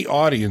want to put the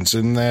audience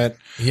in that,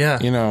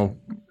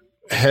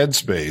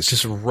 headspace.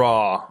 Just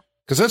raw.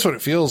 Because that's what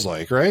it feels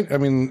like, right? I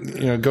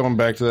mean, going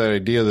back to that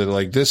idea that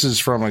like this is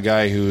from a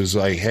guy who's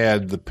like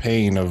had the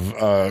pain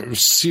of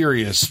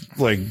serious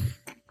like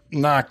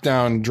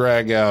knockdown,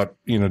 drag out,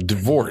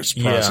 divorce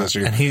process,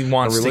 and he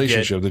wants a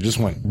relationship that just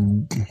went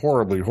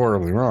horribly,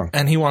 horribly wrong.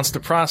 And he wants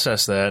to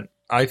process that,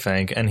 I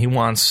think, and he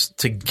wants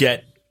to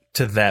get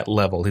to that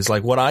level. He's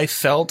like, what I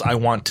felt, I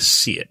want to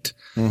see it.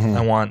 Mm-hmm.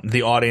 I want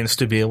the audience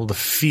to be able to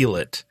feel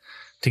it,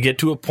 to get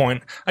to a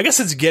point. I guess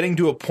it's getting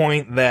to a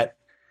point that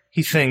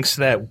he thinks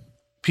that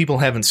people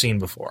haven't seen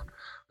before.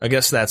 I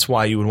guess that's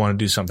why you would want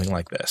to do something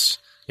like this,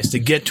 is to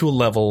get to a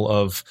level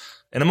of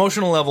an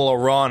emotional level of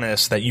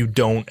rawness that you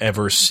don't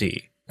ever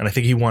see. And I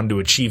think he wanted to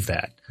achieve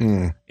that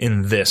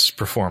in this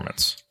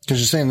performance. Because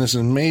you're saying this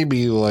is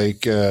maybe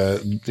like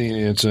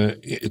it's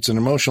an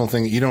emotional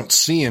thing that you don't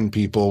see in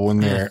people when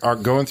they are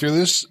going through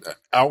this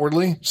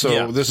outwardly.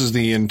 So this is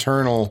the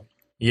internal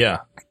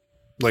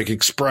like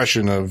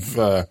expression of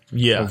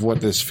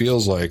what this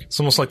feels like. It's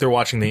almost like they're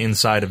watching the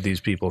inside of these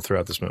people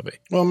throughout this movie.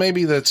 Well,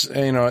 maybe that's,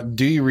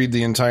 do you read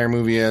the entire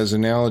movie as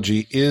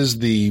analogy? Is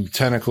the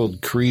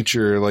tentacled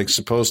creature like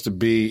supposed to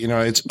be,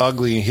 it's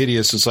ugly and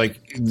hideous. It's like,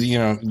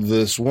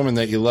 this woman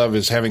that you love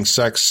is having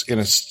sex in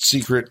a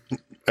secret,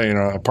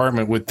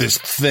 apartment with this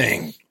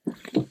thing,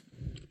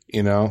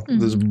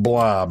 this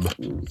blob.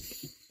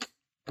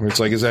 It's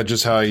like, is that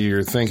just how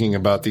you're thinking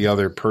about the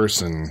other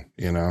person,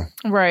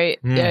 Right.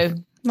 Yeah.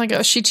 Like,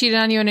 oh, she cheated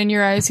on you, and in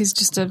your eyes, he's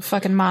just a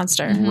fucking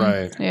monster.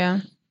 Right.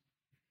 Yeah.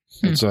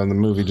 And so the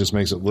movie just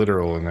makes it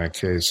literal in that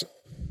case.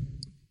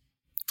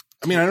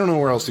 I mean, I don't know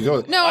where else to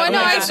go. No, I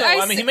know.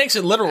 I mean, he makes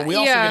it literal. We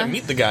also Yeah. get to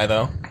meet the guy,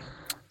 though.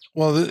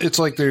 Well, it's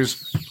like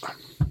there's...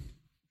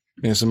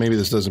 so maybe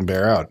this doesn't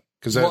bear out.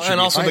 And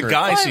also the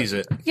guy sees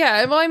it.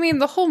 Yeah, well, I mean,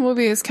 the whole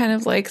movie is kind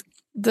of like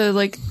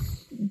the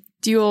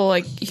dual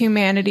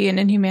humanity and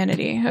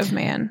inhumanity of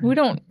man. We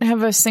don't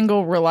have a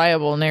single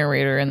reliable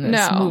narrator in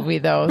this movie,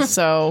 though,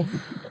 so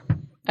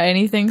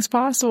anything's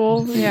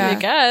possible. Yeah. I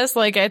guess.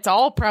 It's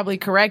all probably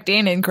correct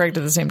and incorrect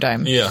at the same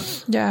time. Yeah.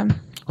 Yeah.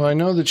 Well, I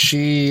know that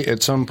she,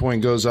 at some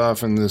point, goes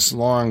off in this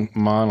long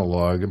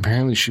monologue.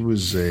 Apparently, she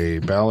was a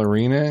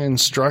ballerina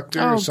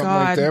instructor or something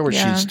like that, where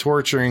she's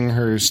torturing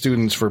her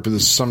students for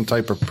some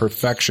type of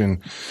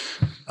perfection.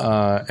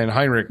 And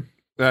Heinrich,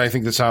 I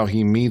think that's how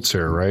he meets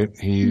her, right?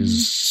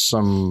 He's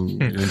some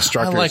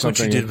instructor. I like or what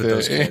you something did with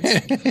those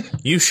kids.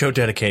 You show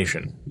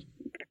dedication.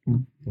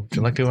 Would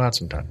you like to go out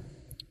sometime?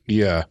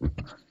 Yeah.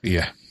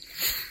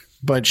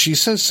 But she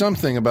says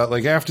something about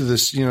after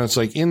this, it's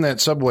like in that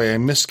subway I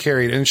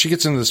miscarried, and she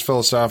gets into this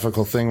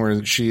philosophical thing where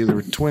there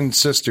were twin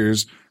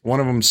sisters, one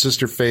of them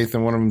Sister Faith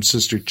and one of them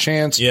Sister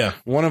Chance. Yeah.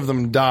 One of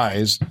them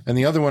dies, and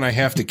the other one I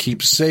have to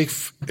keep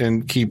safe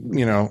and keep,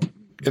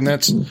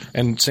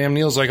 and Sam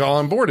Neill's all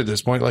on board at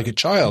this point, like a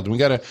child.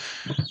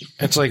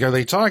 It's like, are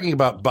they talking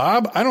about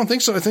Bob? I don't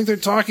think so. I think they're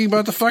talking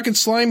about the fucking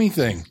slimy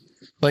thing.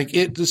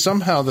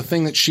 Somehow the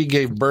thing that she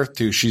gave birth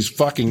to, she's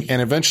fucking,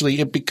 and eventually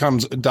it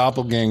becomes a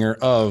doppelganger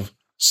of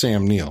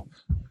Sam Neill.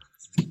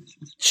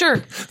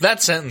 Sure.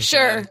 That sentence. Sure.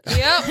 Man.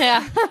 Yep.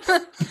 Yeah.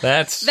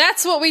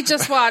 That's what we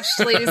just watched,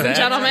 ladies and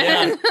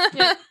gentlemen.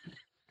 Yeah.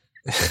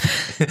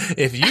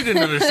 If you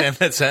didn't understand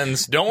that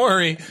sentence, don't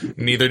worry.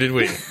 Neither did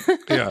we.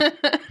 Yeah.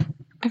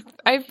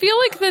 I feel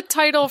like the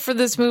title for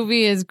this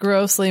movie is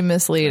grossly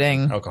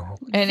misleading. Alcohol.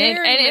 And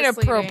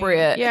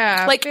inappropriate.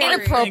 Yeah.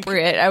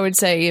 Inappropriate, I would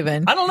say,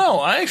 even. I don't know.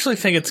 I actually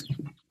think it's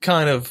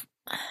kind of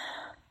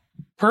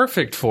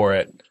perfect for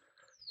it.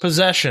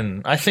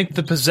 Possession. I think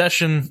the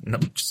possession... No,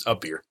 just a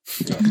beer.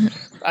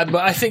 But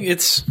I think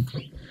it's...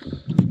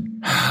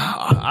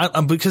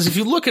 because if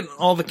you look at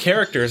all the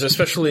characters,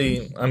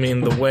 especially,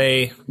 the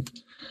way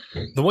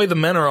the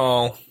men are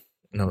all...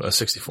 No,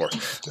 64.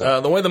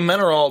 The way the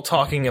men are all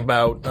talking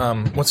about,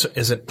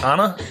 is it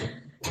Anna?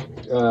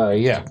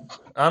 Yeah.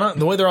 Anna?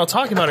 The way they're all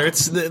talking about her,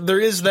 there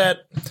is that,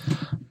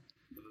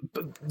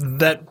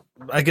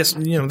 I guess,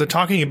 they're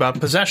talking about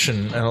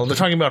possession, and they're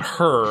talking about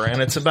her,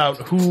 and it's about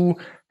who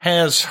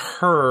has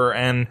her,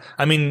 and,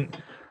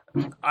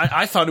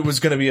 I thought it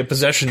was going to be a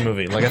possession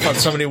movie. I thought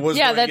somebody was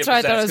going to get possessed. Yeah, that's what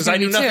I thought it was going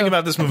to be, because I knew nothing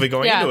about this movie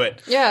going into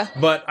it. Yeah.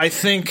 But I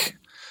think...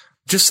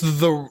 just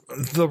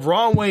the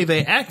raw way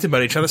they act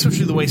about each other,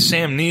 especially the way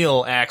Sam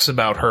Neill acts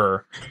about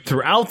her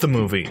throughout the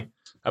movie,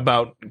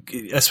 about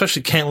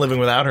especially Can't Living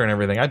Without Her and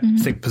everything. I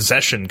think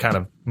possession kind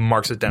of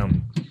marks it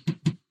down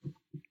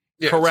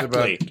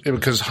correctly.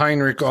 Because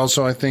Heinrich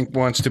also, I think,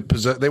 wants to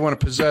possess. They want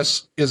to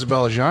possess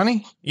Isabella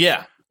Gianni?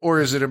 Yeah. Or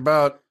is it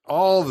about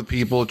all the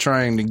people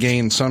trying to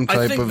gain some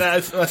type of... I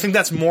think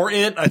that's more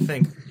it. I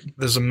think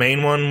there's a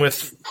main one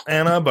with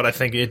Anna, but I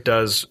think it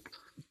does...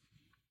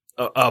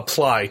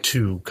 apply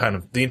to kind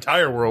of the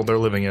entire world they're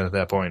living in at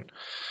that point.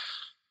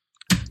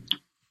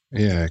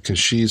 Yeah, because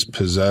she's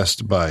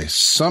possessed by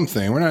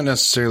something. We're not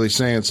necessarily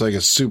saying it's like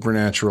a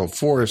supernatural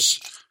force.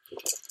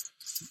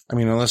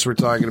 Unless we're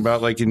talking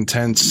about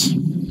intense...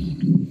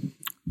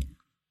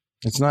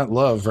 It's not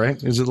love,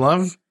 right? Is it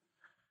love?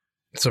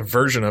 It's a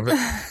version of it.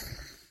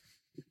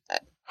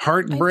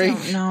 Heartbreak?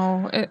 I don't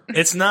know.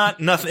 It's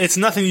nothing. It's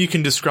nothing you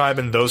can describe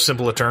in those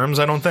simple of terms,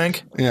 I don't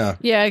think. Yeah.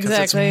 Yeah,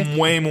 exactly. It's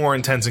way more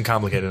intense and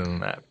complicated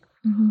than that.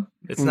 Mm-hmm.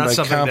 It's not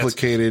something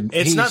complicated.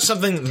 It's not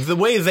something. The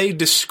way they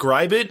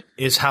describe it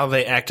is how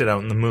they act it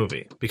out in the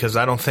movie, because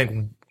I don't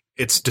think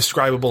it's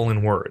describable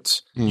in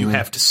words. Mm-hmm. You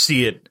have to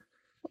see it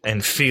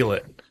and feel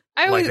it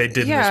like they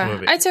did in this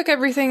movie. I took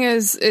everything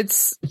as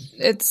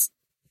it's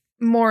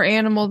more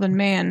animal than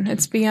man.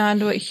 It's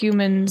beyond what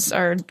humans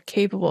are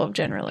capable of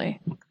generally.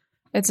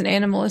 It's an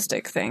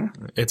animalistic thing.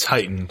 It's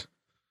heightened.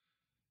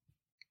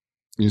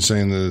 You're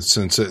saying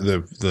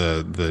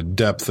the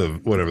depth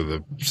of whatever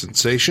the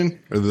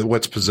sensation or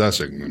what's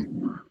possessing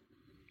them.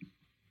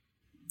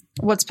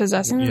 What's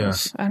possessing them? Yeah.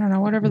 I don't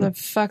know. Whatever the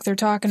fuck they're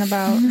talking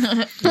about.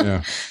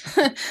 Yeah.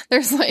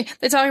 There's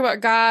they talk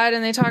about God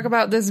and they talk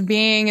about this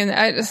being, and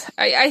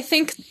I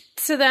think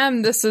to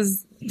them this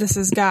is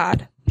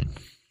God.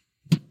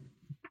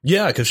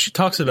 Yeah, because she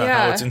talks about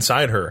how it's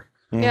inside her.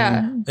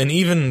 Yeah. And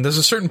even there's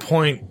a certain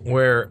point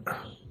where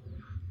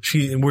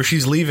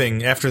she's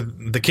leaving after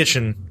the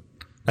kitchen.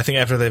 I think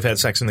after they've had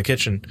sex in the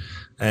kitchen,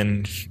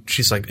 and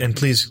she's like, "And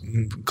please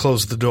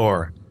close the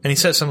door." And he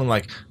says something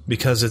like,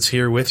 "Because it's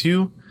here with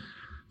you,"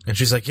 and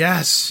she's like,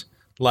 "Yes."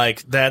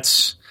 Like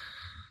that's.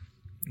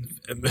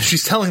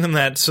 She's telling them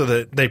that so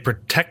that they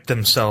protect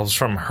themselves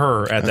from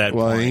her at that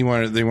point.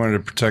 They wanted to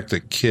protect the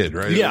kid,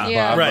 right? Yeah,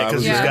 Yeah. right,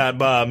 because he's got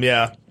Bob,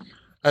 yeah.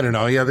 I don't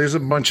know. Yeah, there's a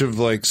bunch of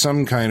like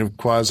some kind of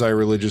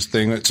quasi-religious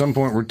thing. At some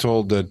point, we're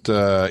told that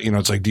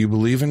it's like, do you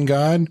believe in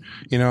God?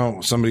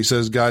 Somebody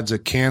says God's a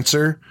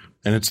cancer,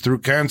 and it's through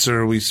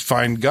cancer we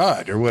find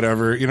God or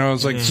whatever.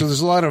 It's like so.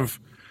 There's a lot of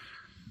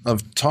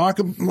talk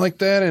like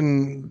that,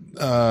 and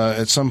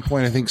at some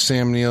point, I think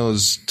Sam Neill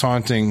is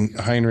taunting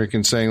Heinrich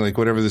and saying like,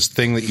 whatever this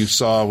thing that you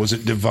saw, was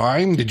it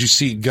divine? Did you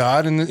see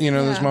God in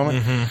this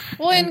moment?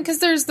 Well, and because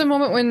there's the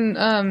moment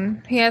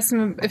when he asks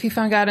him if he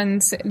found God,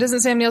 and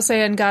doesn't Sam Neill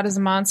say, "And God is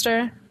a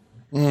monster"?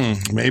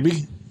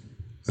 Maybe.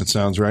 That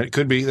sounds right.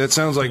 Could be. That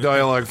sounds like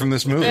dialogue from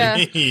this movie. Yeah.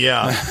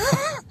 Yeah.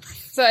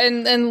 So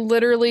and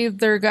literally,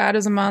 their God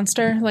is a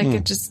monster. Like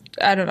it just,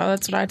 I don't know.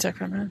 That's what I took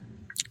from it.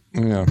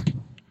 Yeah.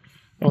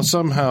 Well,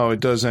 somehow it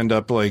does end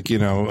up like,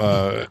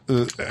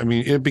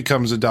 it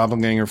becomes a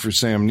doppelganger for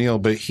Sam Neill,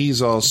 but he's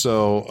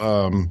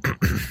also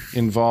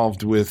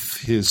involved with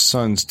his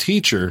son's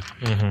teacher,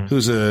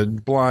 who's a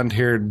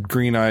blonde-haired,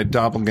 green-eyed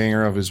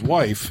doppelganger of his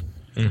wife.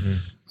 And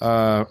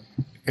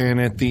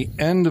at the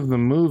end of the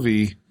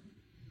movie,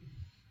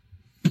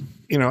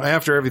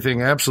 after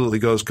everything absolutely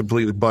goes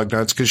completely bug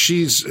nuts, because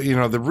she's,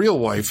 the real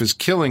wife is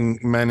killing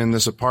men in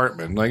this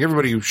apartment. Like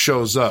everybody who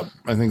shows up,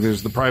 I think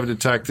there's the private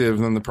detective,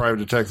 and then the private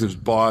detective's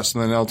boss,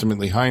 and then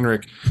ultimately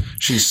Heinrich.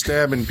 She's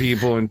stabbing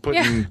people and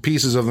putting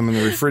pieces of them in the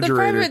The refrigerator.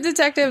 private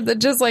detective that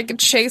just like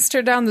chased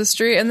her down the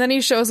street, and then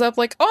he shows up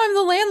like, "Oh, I'm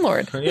the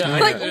landlord." Yeah,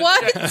 Like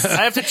what?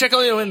 I have to check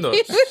all your windows.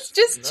 He was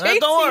just chasing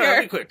Don't worry, I'll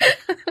her. be quick.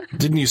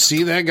 Didn't you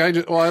see that guy?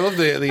 I love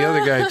the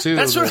other guy too.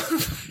 That's what.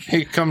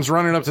 He comes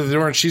running up to the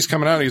door and she's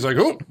coming out. And he's like,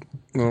 "Oh,"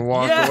 and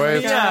walk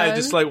away. Yeah,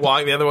 just like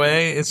walk the other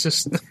way. It's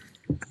just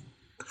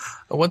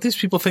what these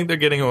people think they're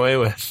getting away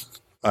with.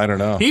 I don't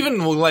know. He even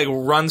like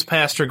runs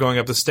past her going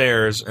up the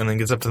stairs and then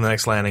gets up to the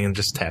next landing and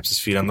just taps his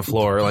feet on the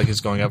floor like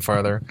he's going up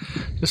farther.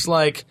 Just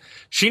like,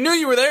 she knew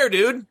you were there,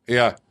 dude.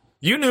 Yeah.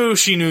 You knew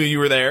she knew you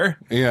were there.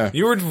 Yeah.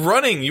 You were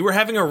running. You were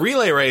having a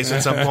relay race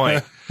at some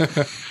point.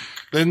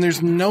 Then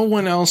there's no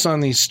one else on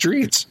these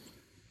streets.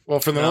 Well,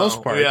 for the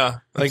most part. Yeah.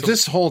 Like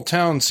this whole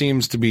town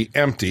seems to be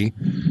empty,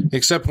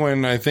 except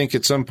when I think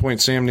at some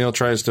point Sam Neill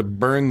tries to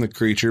burn the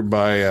creature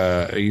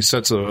by, he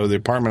sets the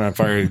apartment on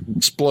fire, it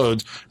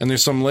explodes, and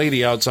there's some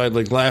lady outside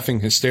like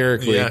laughing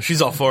hysterically. Yeah,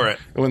 she's all for it.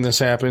 When this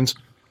happens.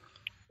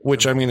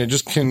 Which, I mean, it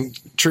just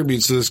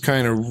contributes to this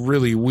kind of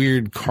really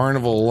weird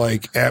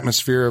carnival-like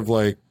atmosphere of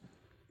like,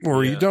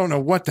 where you don't know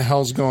what the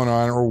hell's going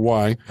on or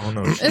why. Oh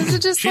no, Is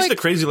it just she's like the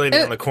crazy lady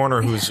on the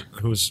corner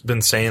who's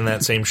been saying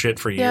that same shit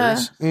for Yeah.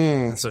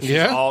 years. So she's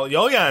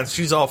Yeah? and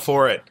she's all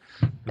for it.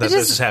 That this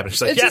has happened.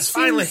 She's like, yes,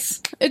 finally.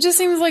 It just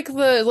seems like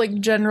the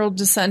general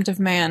descent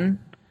of man.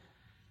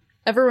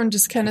 Everyone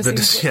just kind of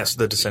seems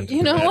The descent.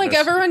 like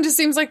everyone just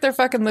seems like they're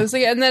fucking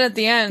losing it, and then at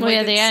the end, Well, like,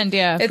 yeah, the it's- end,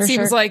 yeah, it for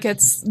seems sure. like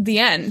it's the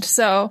end.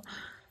 So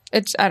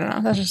it's, I don't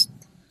know. That's just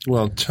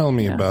Well, tell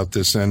me about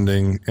this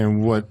ending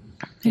and what.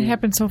 It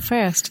happened so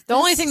fast. The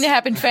only thing that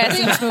happened fast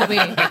in this movie.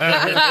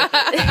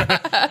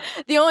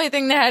 The only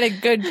thing that had a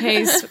good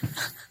pace.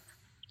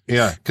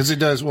 Yeah, because it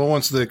does. Well,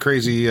 once the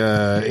crazy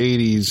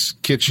 80s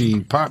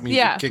kitschy pop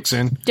music kicks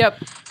in, Yep.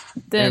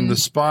 Then, and the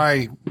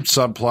spy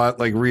subplot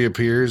like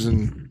reappears,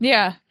 and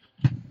yeah.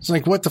 it's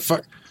like, what the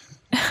fuck?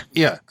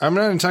 Yeah, I'm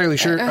not entirely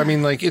sure. I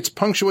mean, like, it's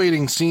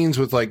punctuating scenes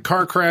with like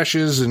car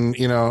crashes and,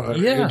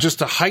 just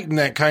to heighten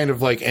that kind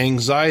of like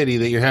anxiety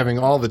that you're having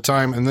all the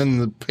time. And then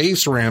the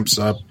pace ramps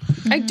up.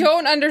 I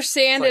don't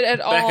understand it at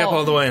all. Back up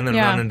all the way and then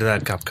Yeah. run into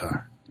that cop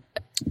car.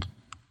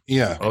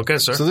 Yeah. Okay,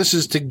 sir. So this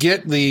is to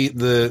get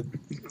the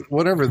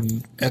whatever.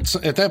 At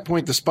that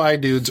point, the spy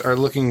dudes are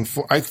looking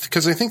for,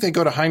 because I think they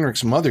go to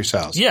Heinrich's mother's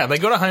house. Yeah, they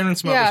go to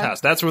Heinrich's mother's Yeah.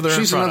 house. That's where they're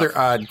She's in front another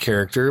odd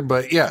character,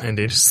 but yeah,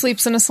 Indeed.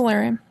 Sleeps in a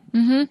solarium.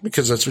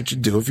 because that's what you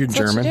do if you're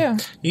That's what German.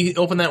 you do. You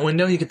open that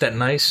window, you get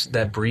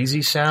that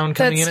breezy sound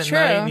coming That's in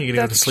at true. night. You get to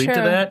go to That's sleep to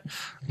true. that.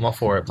 I'm all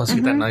for it. Plus, you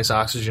get that nice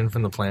oxygen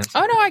from the plants.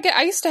 Oh no,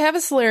 I used to have a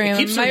solarium. It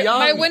keeps her my, young,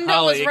 my window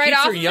Holly. was It right keeps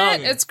off her of young.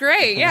 it. It's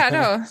great. Yeah,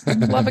 no,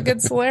 love a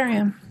good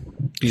solarium.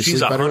 Do you She's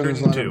sleep better when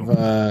there's a lot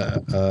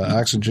 102. of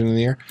oxygen in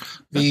the air?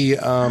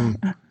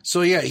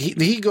 So yeah,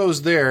 he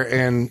goes there,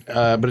 and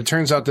but it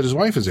turns out that his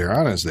wife is there.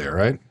 Anna's there,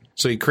 right?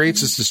 So he creates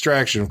this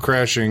distraction of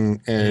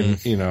crashing in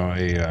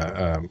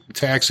a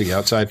taxi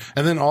outside,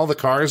 and then all the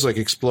cars like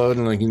explode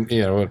and like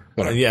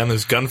whatever. Yeah, and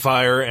there's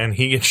gunfire, and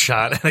he gets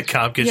shot, and a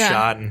cop gets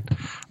shot, and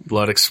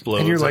blood explodes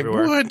And you're like,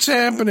 everywhere. what's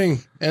happening?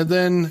 And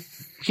then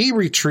he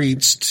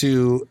retreats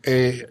to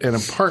an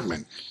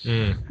apartment,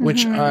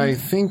 which I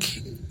think.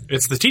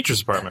 It's the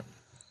teacher's apartment.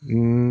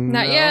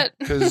 Not yet.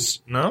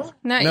 Because No?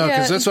 Not no, yet.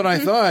 because that's what I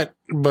thought.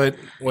 But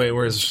Wait,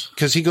 where's...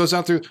 because he goes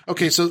out through.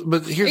 Okay, so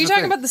but here's Are you the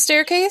talking thing. about the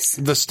staircase?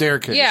 The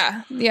staircase.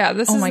 Yeah.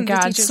 This Oh isn't my the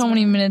god, teacher's so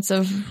many room. minutes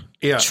of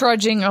Yeah.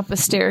 trudging up a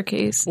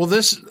staircase. Well,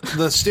 the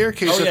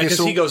staircase. Oh, yeah, okay, because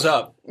so he goes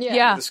up.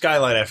 Yeah. The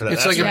skylight after that.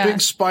 it's That's like right. a Yeah.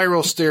 big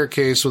spiral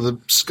staircase with a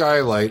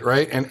skylight,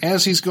 right? And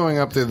as he's going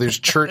up there, there's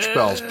church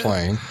bells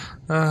playing.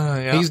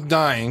 Yeah. He's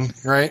dying,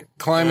 right?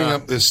 Climbing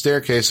up this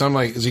staircase. I'm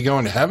like, is he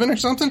going to heaven or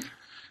something?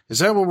 Is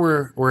that what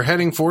we're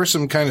heading for?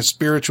 Some kind of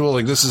spiritual,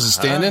 like this is a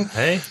stand-in?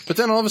 hey. But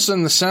then all of a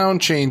sudden the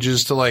sound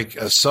changes to like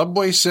a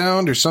subway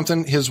sound or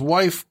something. His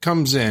wife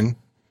comes in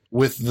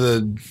with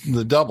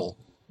the double.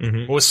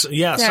 Was,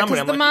 Yeah, somebody. because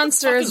I'm the like,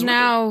 monster what the fuck is with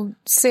now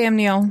Sam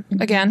Neill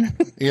again.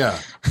 Yeah.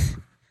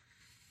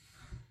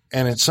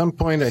 And at some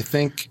point, I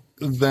think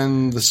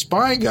then the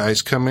spy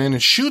guys come in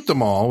and shoot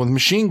them all with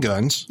machine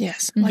guns.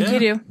 Yes, like Yeah. you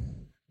do. her?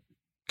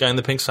 Guy in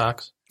the pink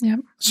socks. Yep.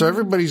 So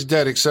everybody's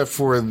dead except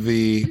for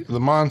the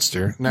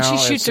monster. Now She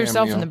as shoots Sam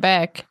herself in Neill. the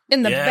back.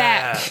 In the Yeah.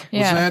 back.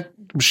 Yeah.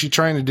 Was she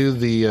trying to do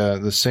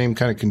the same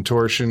kind of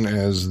contortion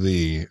as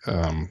the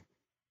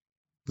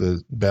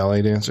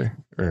ballet dancer?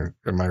 Or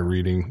am I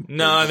reading?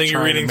 No, I think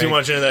you're trying to reading too make-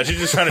 much into that. She's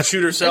just trying to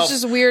shoot herself.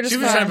 It's just weird as She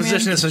was fuck, trying to man.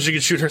 position it so she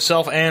could shoot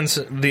herself and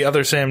the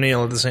other Sam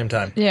Neill at the same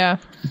time. Yeah.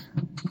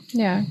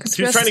 Yeah. Because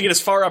She was trying to get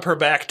as far up her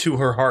back to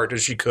her heart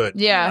as she could.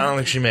 Yeah. I don't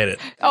think she made it.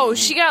 Oh,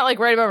 she got like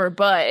right above her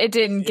butt. It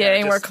didn't get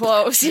anywhere just-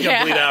 close. She's Yeah.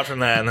 gonna bleed out from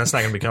that, and that's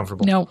not gonna be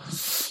comfortable. Nope.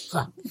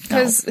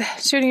 Because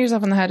shooting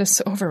yourself in the head is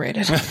so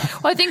overrated.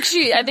 Well, I think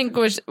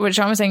what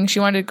Sean was saying,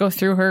 she wanted to go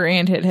through her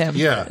and hit him.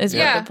 Yeah. Is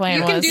Yeah, what the plan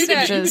you was. can do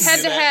that which is-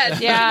 head to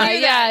head. Yeah,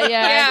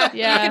 yeah.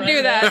 You can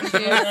do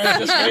that.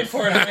 Just wait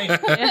for it,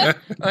 honey.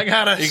 I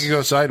gotta. You can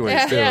go sideways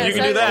Yeah. too. Yeah, You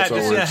can do that. That's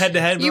Just all it works. head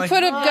to head. You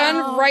put a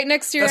gun right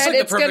next to your That's head, like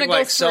the it's going to perfect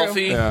go like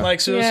through. selfie, Yeah. like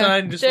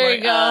suicide. Just There like,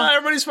 you go.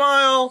 everybody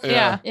smile.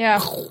 Yeah. Yeah.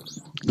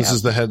 This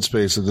is the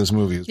headspace of this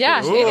movie.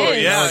 Yeah, Ooh, it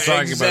is. yeah. We're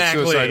talking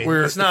exactly. about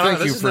suicide. It's not Thank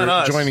us. you This is not for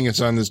us. joining us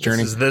on this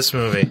journey. This is this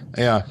movie.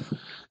 Yeah.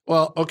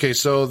 Well, okay.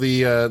 So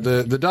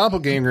the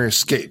doppelganger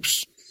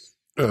escapes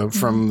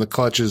from the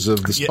clutches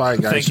of the spy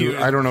guys. thank you.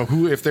 Who, I don't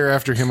know if they're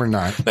after him or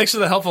not. Thanks to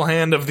the helpful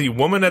hand of the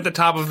woman at the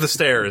top of the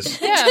stairs.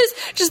 Yeah.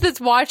 Just that's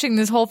watching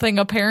this whole thing.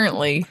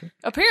 Apparently,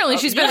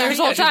 she's been there this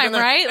whole she's been time,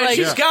 there. right? And Like,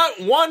 she's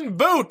got one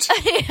boot.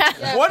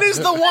 What is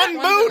the one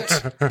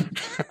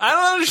boot? I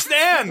don't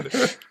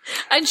understand.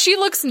 and she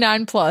looks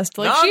nonplussed.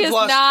 Like she is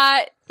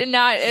Nonplussed.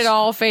 not at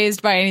all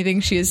phased by anything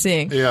she is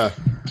seeing. Yeah.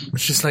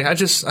 She's like,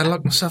 I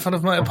locked myself out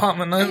of my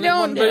apartment. I only don't-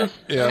 one boot.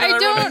 Yeah. I run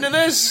don't- into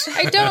this.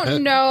 I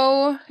don't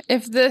know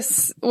if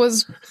this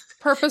was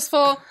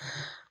purposeful,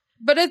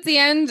 but at the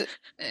end,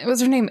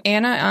 was her name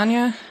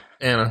Anya?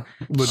 Anna.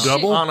 The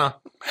double? Anna.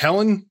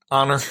 Helen?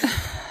 Honor.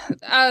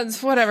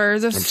 Whatever.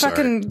 The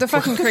sorry.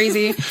 fucking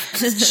crazy.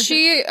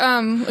 She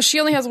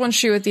only has one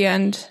shoe at the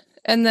end.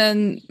 And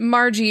then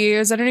Margie,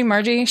 is that her name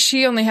Margie?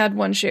 She only had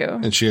one shoe.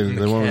 And she had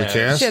the one with the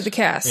cast? She had the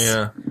cast.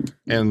 Yeah.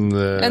 And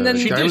the And then-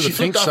 guy She did. with She the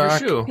pink flipped off her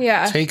sock shoe.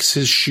 Yeah. takes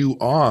his shoe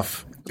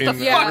off. In a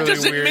fuck really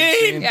does it weird mean?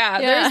 scene. Yeah,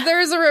 Yeah.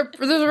 there's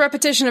a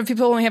repetition of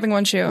people only having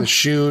one shoe. The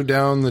shoe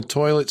down the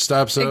toilet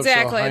stops up.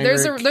 Exactly. So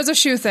There's Heinrich a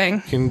shoe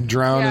thing. can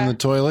drown in Yeah. the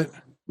toilet.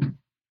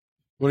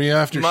 What are you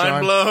after, Mind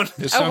Sean? blown.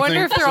 Is I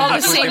wonder if they're all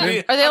the something-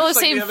 same. Are they all the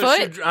same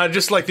foot?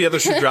 Just like the other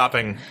shoe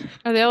dropping.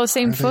 Are they all the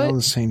same Are they all foot?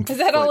 the same Is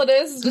that all it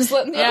is? Just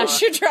letting the Yeah. other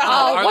shoe drop.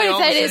 Oh, Are what they if all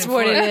that the is same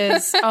what foot? it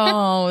is?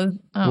 Oh,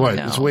 What?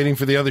 no. It's waiting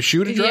for the other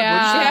shoe to drop?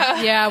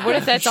 Yeah. What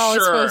if that's all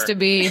it's Sure. supposed to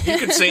be? You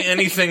could say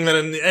anything that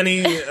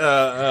any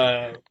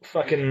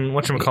fucking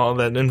whatchamacallit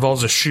that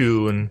involves a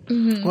shoe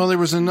and Well, there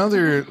was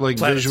another like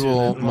Platitude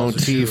visual that involves a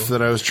motif shoe.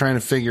 that I was trying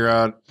to figure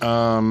out.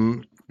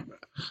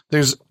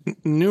 There's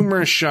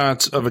numerous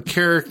shots of a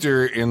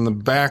character in the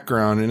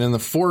background, and in the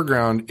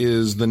foreground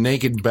is the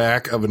naked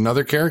back of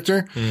another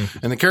character,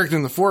 and the character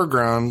in the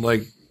foreground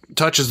like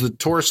touches the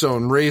torso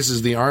and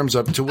raises the arms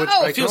up to which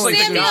Oh, I can feels only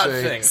like the God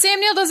say- thing. Sam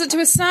Neill does it to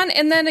his son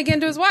and then again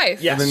to his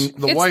wife. Yes. And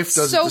then the It's wife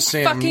does so it to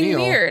Sam fucking Neill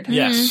weird.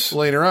 Yes.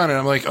 later on, and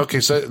I'm like,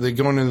 okay, so they're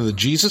going into the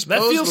Jesus That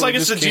pose? feels Well, like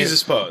it's this the can't-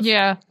 Jesus pose.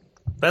 Yeah,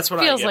 That's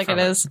what feels I get like from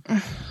it is.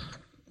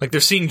 Like they're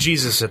seeing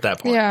Jesus at that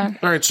point. Yeah.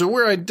 All right, so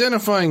we're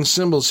identifying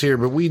symbols here,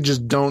 but we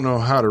just don't know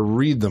how to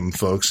read them,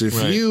 folks. If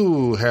Right.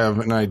 you have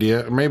an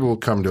idea, maybe we'll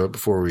come to it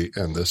before we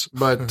end this.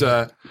 But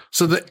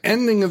so the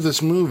ending of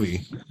this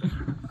movie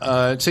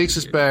takes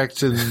us back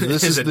to this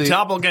Is is it the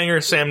doppelganger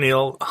Sam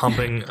Neill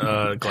humping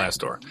a glass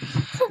door?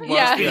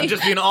 Yeah.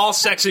 Just being all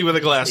sexy with a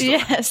glass door.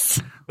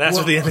 Yes. That's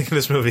what the ending of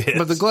this movie is.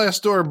 but the glass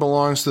door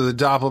belongs to the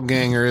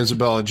doppelganger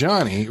Isabella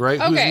Johnny,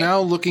 right? Who's Okay. now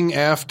looking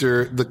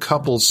after the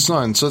couple's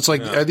son. So it's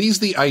like, are these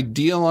the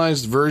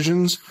idealized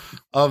versions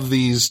of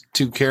these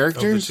two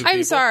characters? two I'm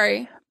people.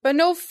 sorry, but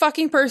no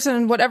fucking person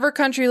in whatever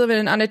country you live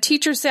in on a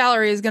teacher's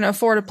salary is going to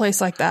afford a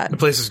place like that. The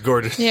place is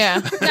gorgeous. Yeah.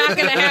 Not going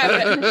to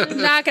happen.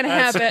 Not going to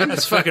happen.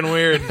 That's fucking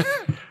weird.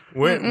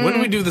 When do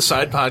we do the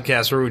side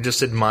podcast where we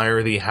just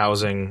admire the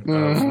housing?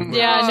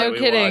 Yeah, no we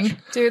kidding. watch?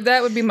 Dude,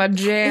 that would be my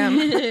jam.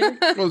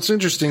 Well, it's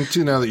interesting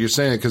too now that you're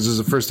saying it because this is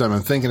the first time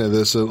I'm thinking of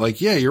this. Like,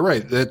 yeah, you're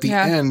right. At the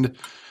Yeah. end,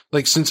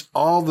 like since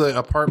all the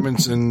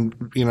apartments and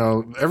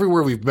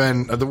everywhere we've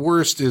been, the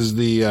worst is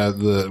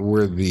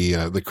where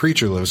the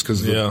creature lives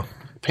because the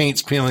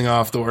paint's peeling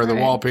off or the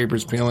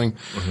wallpaper's peeling,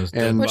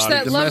 and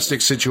that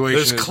domestic situation.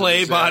 There's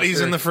clay bodies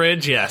in the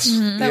fridge. Yes,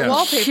 That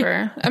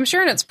wallpaper. I'm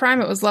sure in its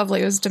prime it was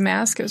lovely. It was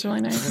damask. It was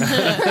really nice.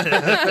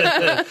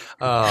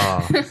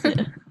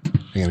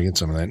 I gotta get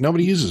some of that.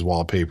 Nobody uses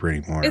wallpaper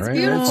anymore, It's right?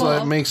 beautiful.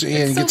 It makes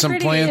It's get so some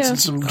pretty, plants yeah. and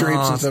some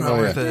drapes and stuff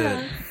like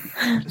that.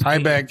 High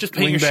back, Just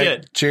paint your wingback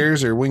shit.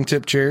 chairs or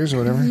wingtip chairs or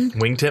whatever.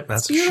 Wingtip.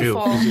 That's a shoe.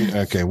 Beautiful.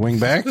 Okay,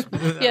 wingback.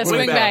 Yes,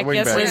 Wingback, wingback.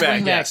 Yes, wingback. it is Wingback,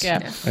 wingback. yes.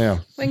 Yeah. Yeah.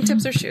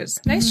 Wingtips are shoes.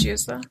 Nice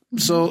shoes, though.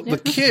 So the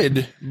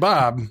kid,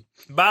 Bob,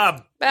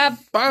 Bob's Bab.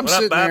 Bob's What up,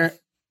 sitting Bob? there,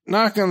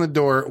 knock on the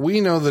door.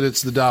 We know that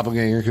it's the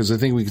doppelganger because I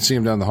think we can see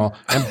him down the hall.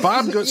 And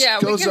Bob goes, Yeah,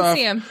 we goes can off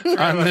see him.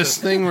 on this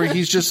thing where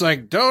he's just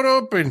like, don't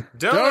open,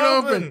 Don't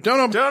open.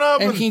 don't Don't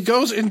open. And he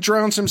goes and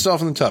drowns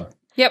himself in the tub.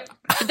 Yep.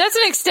 That's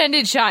an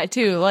extended shot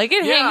too. Like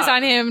it hangs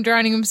on him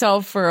drowning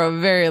himself for a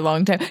very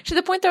long time. To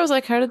the point that I was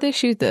like, how did they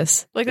shoot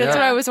this? Like that's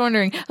what I was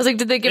wondering. I was like,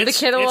 did they give the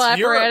kid a little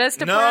apparatus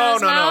to put in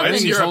his mouth? It's And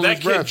he's Europe. holding That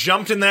his kid breath.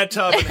 jumped in that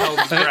tub and held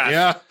his breath.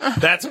 Yeah.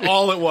 That's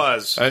all it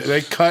was.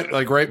 They cut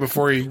like right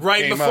before he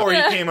Right came before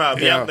up. he came up.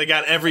 Yeah. Yep, they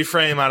got every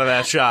frame out of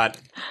that shot.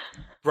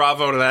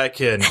 Bravo to that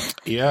kid.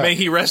 Yeah. May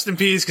he rest in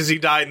peace because he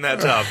died in that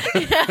tub.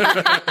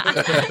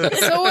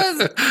 So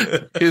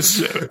was,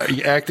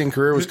 His acting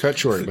career was cut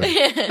short. But but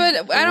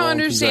I don't wrong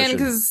understand possession.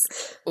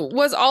 because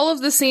was all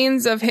of the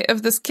scenes of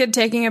this kid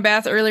taking a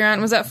bath earlier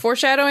on, was that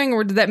foreshadowing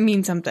or did that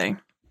mean something?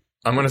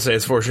 I'm going to say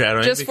it's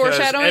foreshadowing. Just because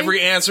foreshadowing?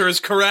 every answer is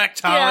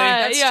correct, Holly. Yeah,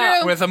 That's yeah.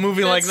 true. With a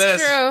movie like That's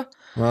this. true.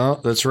 well,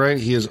 that's right.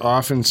 He is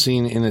often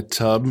seen in a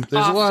tub.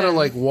 There's a lot of Often.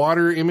 like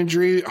water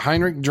imagery.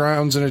 Heinrich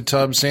drowns in a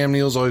tub. Sam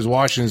Neill's always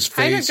washing his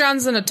Heinrich face.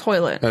 drowns in a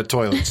toilet.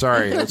 Toilet.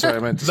 Sorry, that's what I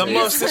meant to The say.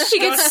 most He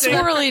gets disgusting.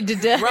 swirly to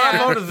death.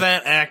 Bravo to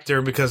that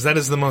actor because that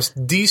is the most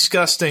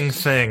disgusting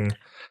thing.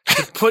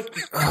 To put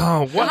what?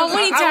 How many I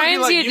would be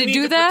times like, you had to need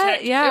do that?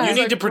 protect- Yeah. you It was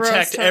need a to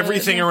protect gross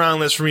everything toilet. around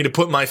this for me to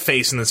put my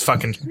face in this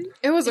fucking.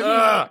 It was a.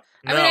 Ugh,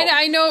 I mean,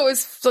 I know it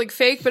was like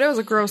fake, but it was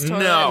a gross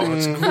toilet. no,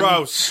 it's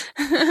gross.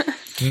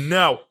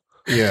 No.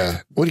 Yeah.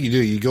 What do?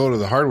 You go to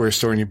the hardware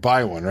store and you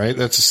buy one, right?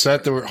 That's a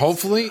set that we're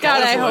hopefully.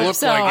 God, I hope look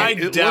so. Like I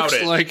it doubt looks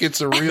it. like it's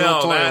a real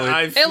No, toilet. that,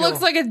 I feel, It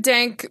looks like a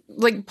dank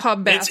like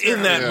pub bathroom. it's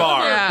in that Yeah.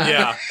 bar. Yeah.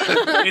 Yeah,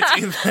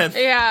 it's in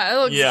that. Yeah, it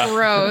looks Yeah.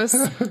 gross.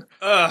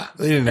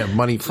 They didn't have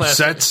money for Classic.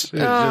 sets. It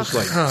was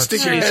just like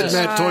stick your head in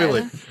that God.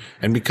 toilet.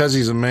 And because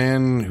he's a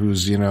man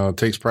who's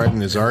takes pride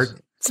in his art,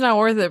 It's not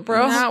worth it,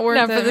 bro. Not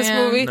worth for it, this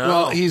man. movie. No.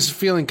 well, he's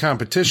feeling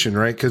competition,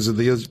 right? Because of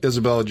the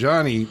Isabella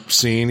Johnny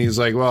scene, he's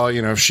like, well,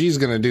 if she's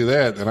going to do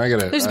that, then I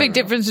got to. There's a big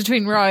difference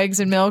between raw eggs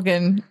and milk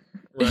and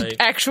Right.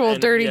 actual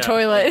And, dirty yeah,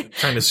 toilet.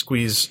 Trying to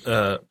squeeze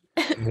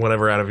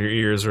whatever out of your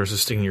ears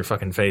versus sticking your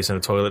fucking face in a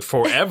toilet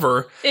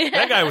forever.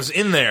 That guy was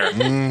in there.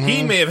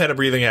 He may have had a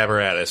breathing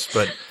apparatus,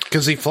 but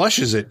Because he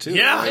flushes it too.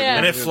 yeah, Yeah.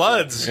 and it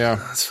floods. Yeah.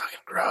 That's fucking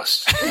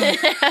gross.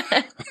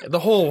 The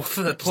whole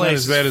place It's not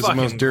as bad is as the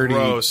most fucking dirty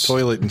gross.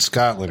 toilet in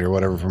Scotland or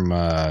whatever from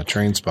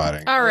Train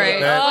Spotting. All right,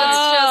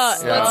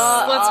 let's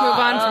move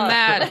on from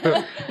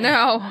that.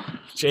 No,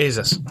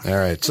 Jesus. All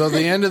right. So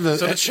the end of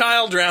So the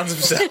child drowns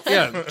himself.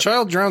 yeah,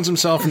 child drowns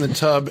himself in the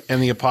tub,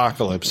 and the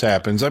apocalypse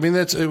happens. I mean,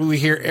 that's we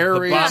hear air The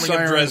raid bombing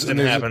sirens, of Dresden and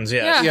there's- happens,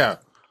 yes. Yeah.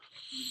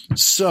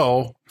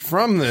 So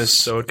from this,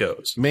 So it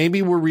goes.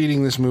 maybe we're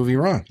reading this movie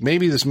wrong.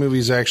 Maybe this movie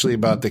is actually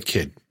about the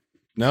kid.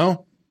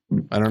 No,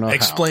 I don't know. how.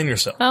 Explain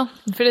yourself. Well,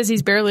 if it is,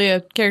 he's barely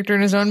a character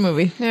in his own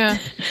movie. yeah,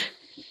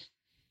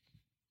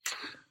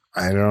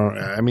 I don't.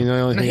 I mean, the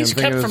only thing He's I'm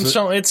thinking kept from is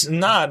so it's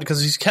not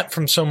because he's kept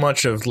from so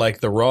much of like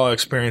the raw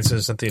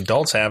experiences that the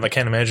adults have. I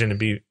can't imagine to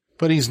be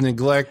but he's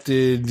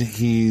neglected.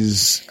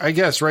 He's, I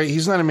guess, right.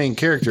 He's not a main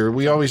character.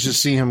 We always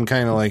just see him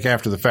kind of like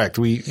after the fact.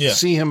 We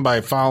see him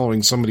by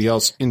following somebody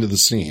else into the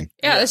scene.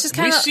 yeah. It's just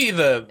we kind of see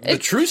the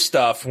true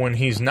stuff when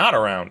he's not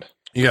around.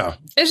 Yeah.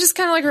 it's just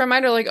kind of like a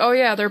reminder, like, oh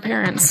yeah, they're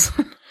parents.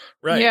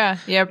 Right. Yeah,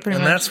 pretty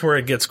And much. that's where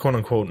it gets quote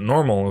unquote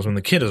normal is when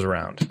the kid is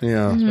around.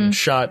 Yeah. And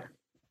shot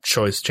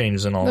choice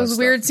changes and all Those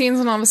that weird scenes,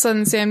 and all of a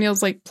sudden Sam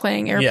Neill's like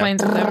playing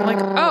airplanes with them. I'm like,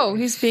 oh,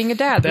 he's being a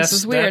dad. Stuff. This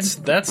is weird.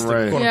 That's the Right.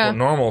 quote unquote Yeah.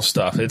 normal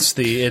stuff. It's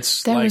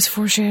That like was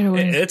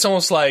foreshadowing. it's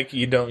almost like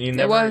you'll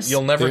was.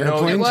 never The know.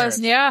 airplanes? It your was. parents.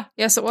 yeah.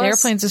 Yes, it was. The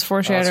airplanes is Oh, that's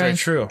foreshadowing. very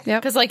true.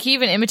 Yep. Because like he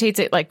even imitates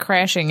it like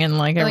crashing and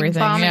like Like everything.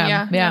 bombing,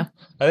 yeah. yeah.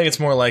 I think it's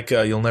more like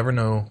you'll never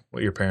know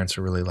what your parents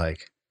are really like.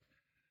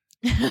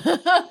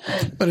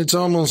 But it's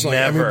almost like,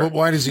 I Never. mean, but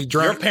why does he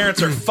drive? Your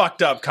parents are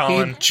fucked up,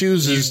 Colin. He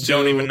chooses You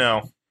don't to- even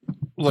know.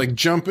 like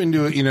jump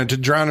into it, to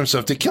drown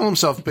himself, to kill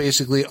himself,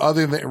 basically,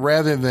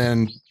 rather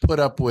than put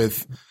up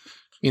with,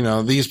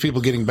 these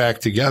people getting back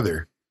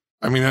together.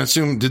 I mean, I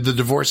assume, did the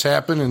divorce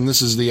happen and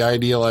this is the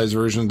idealized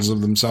versions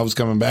of themselves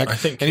coming back? I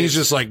think and he's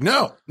just like,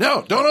 no,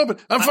 don't open.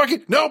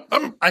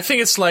 I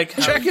think it's like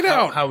Check it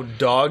out. How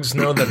dogs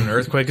know that an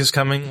earthquake is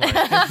coming, like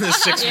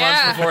 6 Yeah.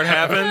 months before it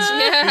happens.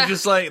 Yeah. You're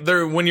just like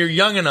when you're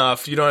young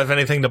enough, you don't have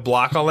anything to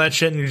block all that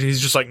shit, and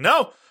he's just like,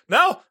 no,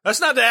 no, that's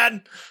not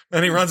Dad.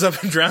 And he runs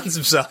up and drowns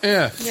himself.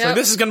 Yeah. It's like,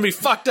 this is going to be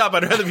fucked up.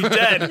 I'd rather be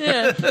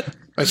dead.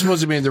 I suppose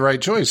he made the right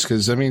choice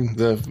because, I mean,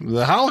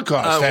 the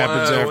Holocaust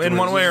happens afterwards. in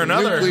one way or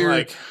another. Nuclear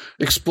Like,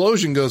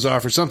 explosion goes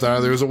off or something.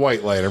 There was a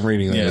white light. I'm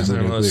reading that. yeah, as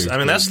a nuclear I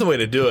mean, that's the way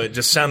to do it.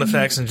 Just sound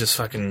effects and just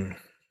fucking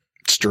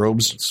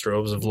strobes.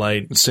 strobes of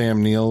light.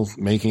 Sam Neill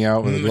making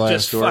out with a glass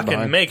Just door fucking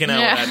behind. making out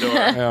with that door.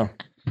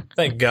 Yeah,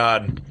 Thank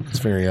God. it's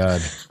very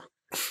odd.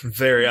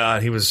 Very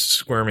odd. He was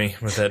squirmy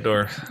with that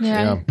door.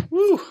 Yeah.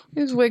 Yeah.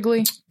 It was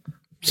wiggly.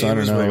 So I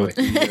don't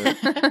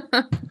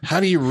know. How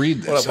do you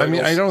read this? I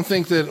mean, I don't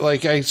think that,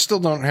 like, I still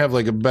don't have,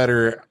 like, a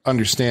better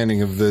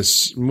understanding of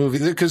this movie.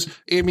 Because,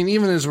 I mean,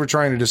 even as we're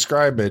trying to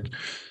describe it,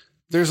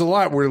 there's a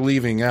lot we're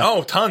leaving out.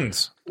 Oh,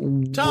 tons.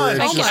 It's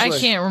I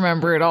just can't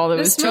remember it all. That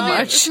was too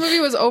This much. movie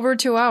was over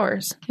 2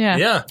 hours. Yeah.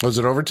 Yeah. Was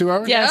it over 2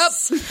 hours?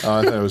 Yes. Oh,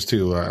 I thought it was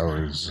 2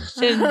 hours.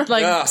 In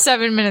like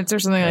 7 minutes or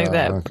something like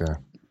that. Okay.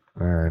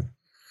 All right.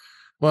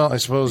 Well, I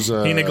suppose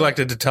He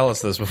neglected to tell us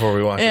this before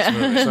we watched this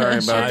movie. Sorry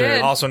about I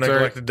that. also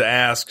neglected to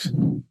ask. So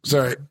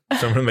Sorry.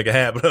 I'm going to make a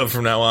habit of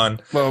from now on.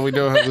 Well, we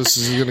know how this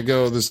is going to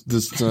go. This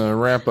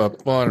wrap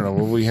up. Well, I don't know.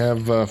 Will we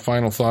have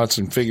final thoughts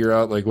and figure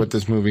out like what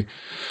this movie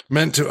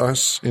meant to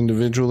us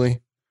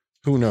individually?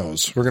 Who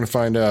knows? We're going to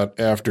find out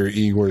after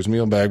Igor's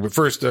meal bag. But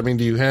first, I mean,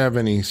 do you have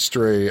any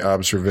stray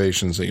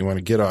observations that you want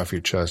to get off your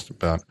chest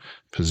about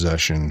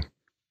Possession?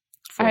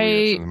 before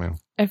we get to the main?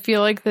 I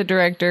feel like the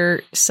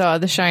director saw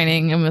The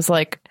Shining and was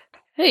like,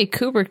 hey,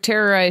 Kubrick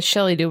terrorized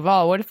Shelley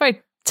Duvall. What if I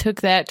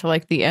took that to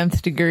like the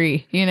nth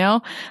degree, you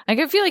know? Like,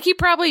 I feel like he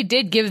probably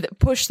did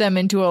push them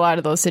into a lot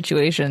of those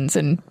situations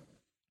and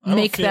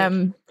make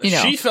them, you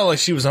know. She felt like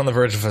she was on the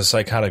verge of a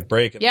psychotic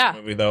break in this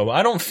movie, though.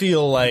 I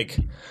feel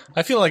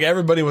like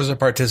everybody was a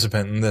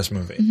participant in this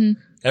movie. Mm-hmm.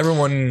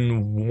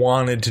 Everyone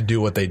wanted to do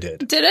what they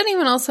did. Did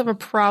anyone else have a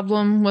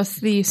problem with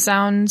the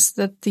sounds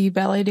that the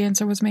ballet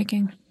dancer was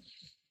making?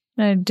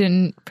 I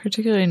didn't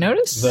particularly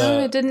notice.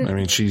 No, I didn't. I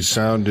mean, she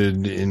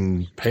sounded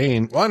in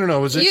pain. Well, I don't know.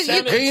 Was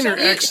it pain or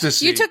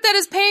ecstasy? You took that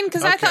as pain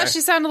because I thought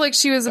she sounded like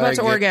she was about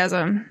to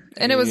orgasm.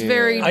 And it was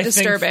very I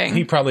disturbing. think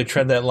he probably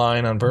tread that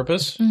line on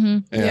purpose.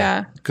 Mm-hmm.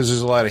 Yeah. Because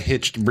there's a lot of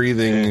hitched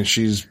breathing and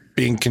she's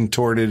being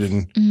contorted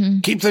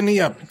and keep the knee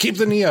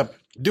up,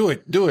 do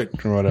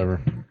it, or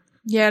whatever.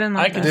 Yeah, I didn't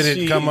like that. Did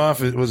it come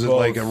off? Was it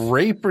like a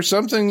rape or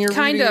something? You're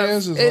Kind reading of.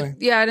 as? Like,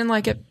 Yeah, I didn't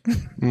like it.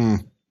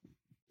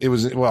 it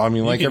was, well, I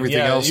mean, like everything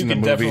else in the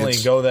movie. You can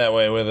definitely go that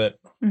way with it.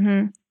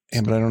 Mm-hmm.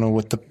 Yeah, but I don't know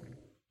what the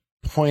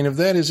point of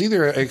that is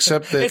either,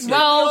 except that It's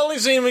the only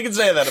scene we can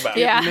say that about.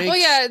 Yeah. Well,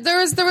 yeah, there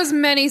was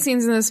many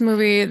scenes in this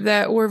movie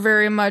that were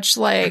very much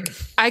like,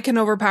 I can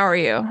overpower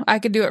you. I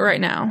could do it right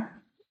now.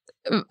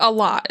 A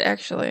lot,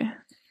 actually.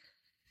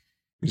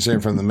 you're saying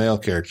from the male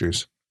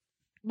characters.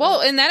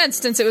 Well, in that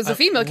instance, it was a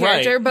female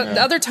character, right, but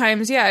the other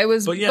times, yeah, it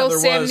was But yeah, both there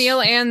Sam was-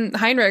 Neill and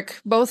Heinrich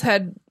both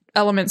had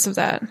elements of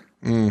that.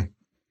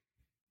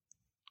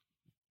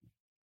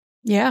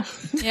 Yeah.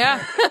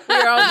 Yeah. We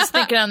were all just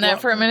thinking on that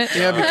for a minute.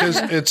 Yeah, because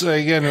it's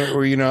again,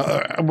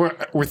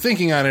 we're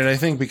thinking on it. I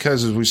think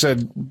because, as we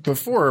said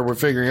before, we're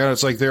figuring out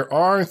it's like there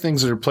are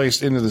things that are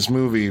placed into this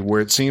movie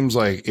where it seems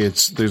like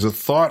there's a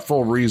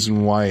thoughtful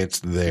reason why it's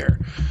there,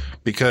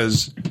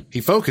 because he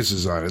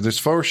focuses on it. There's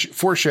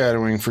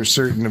foreshadowing for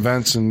certain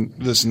events and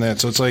this and that.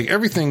 So it's like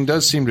everything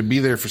does seem to be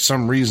there for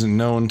some reason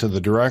known to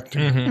the director.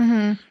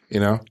 Mm-hmm. You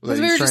know, that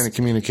we he's were trying to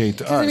communicate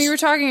to us. I mean, we were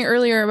talking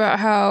earlier about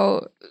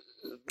how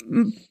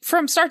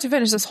from start to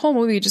finish, this whole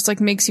movie just like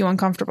makes you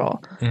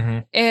uncomfortable.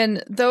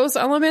 And those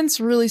elements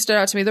really stood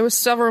out to me. There was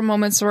several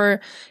moments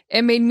where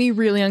it made me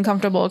really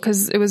uncomfortable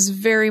because it was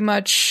very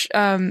much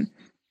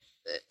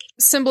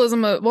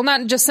symbolism of, well,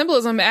 not just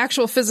symbolism,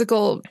 actual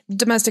physical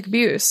domestic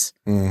abuse.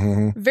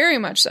 Very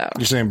much so.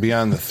 You're saying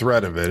beyond the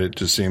threat of it, it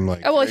just seemed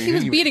like. Oh, well, he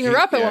was beating her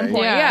up at one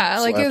point. Yeah,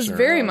 like it was Slaps her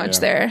very around, much yeah.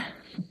 there.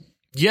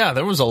 Yeah,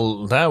 that went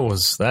on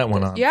for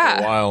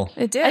a while.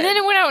 It did. And then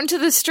it went out into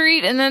the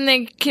street, and then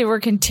they were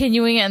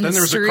continuing it in Then the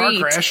there was street. a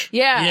car crash.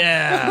 Yeah.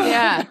 Yeah.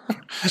 Yeah.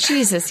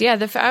 Jesus.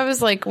 Yeah. I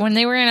was like, when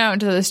they ran out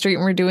into the street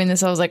and were doing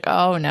this, I was like,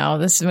 oh no,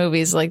 this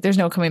movie's like, there's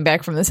no coming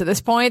back from this at this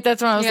point.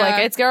 That's when I was Yeah.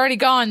 like, it's already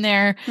gone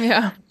there.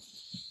 Yeah.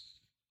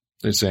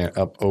 They're saying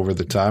up over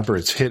the top, or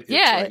it's hit.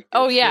 Yeah.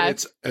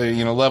 It's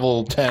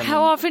level 10.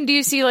 How often do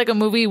you see like a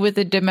movie with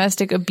a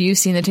domestic abuse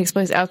scene that takes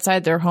place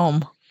outside their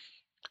home?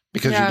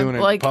 Because Yeah, you're doing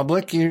it like- in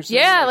public? You're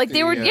saying? Yeah, like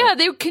they were. Yeah,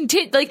 they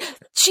continued. Like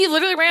she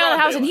literally ran out of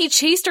the house, and he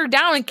chased her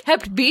down and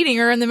kept beating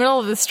her in the middle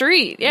of the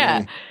street.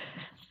 Yeah,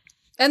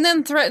 And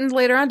then threatened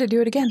later on to do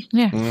it again.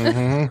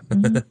 yeah.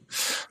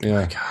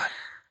 Yeah.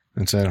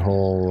 It's that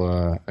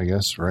whole, I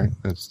guess, right?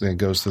 That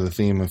goes to the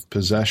theme of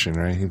possession,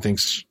 right? He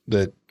thinks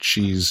that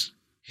she's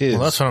his.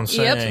 Well, that's what I'm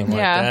saying. Like,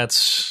 Yeah.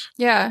 that's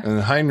Yeah.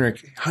 And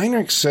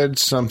Heinrich said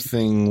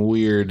something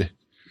weird.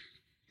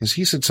 Because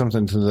he said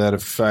something to that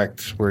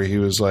effect where he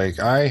was like,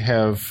 I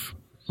have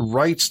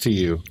rights to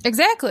you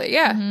Exactly.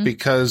 Yeah.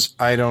 because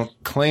I don't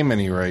claim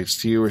any rights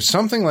to you, or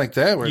something like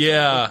that. Where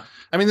yeah.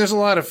 I mean, there's a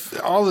lot of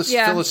all this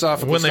Yeah.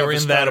 philosophical When they stuff were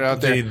is in spouted that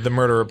out there. the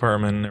murder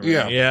apartment.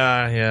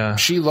 Yeah.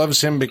 She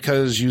loves him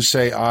because you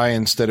say I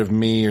instead of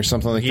me or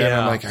something like that. Yeah.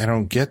 I'm like, I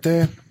don't get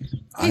that.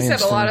 He said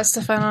a lot of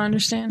stuff I don't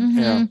understand.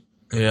 Yeah.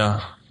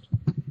 Yeah.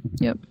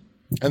 Yep.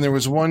 And there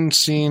was one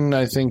scene,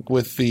 I think,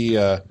 with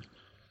the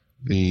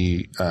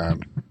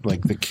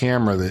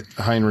camera that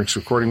Heinrich's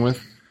recording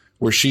with,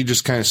 where she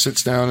just kind of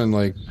sits down and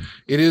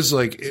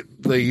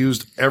they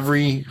used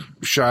every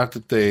shot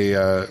that they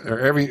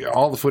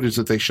all the footage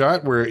that they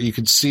shot where you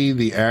could see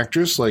the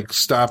actress like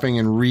stopping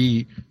and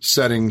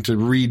resetting to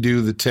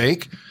redo the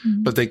take,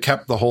 but they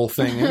kept the whole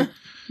thing in.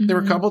 There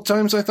were a couple of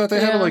times I thought they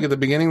had it, like at the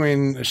beginning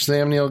when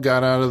Sam Neill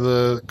got out of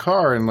the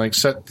car and like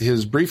set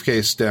his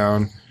briefcase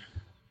down.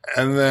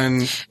 And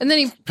then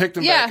he picked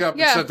them back up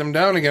and set them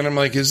down again. I'm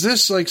like, is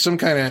this like some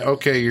kind of,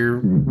 okay,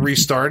 you're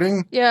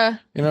restarting? Yeah.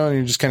 You know, and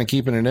you're just kind of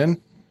keeping it in?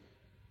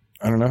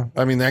 I don't know.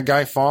 I mean, that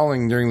guy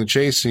falling during the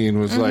chase scene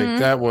was like,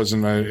 that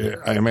wasn't,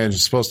 I imagine,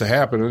 supposed to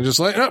happen. And just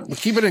like, no,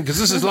 keep it in because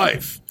this is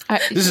life.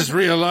 This is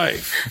real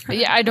life.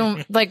 Yeah, I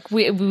don't, like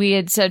we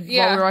had said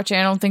while we were watching,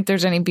 I don't think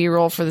there's any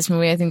B-roll for this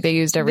movie. I think they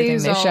used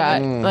everything they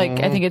shot. Like,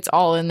 I think it's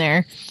all in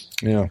there.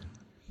 Yeah.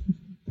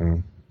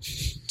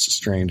 It's a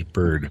strange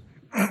bird.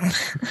 All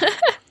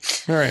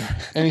right.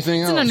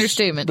 Anything else? It's an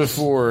understatement.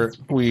 Before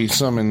we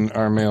summon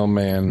our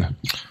mailman.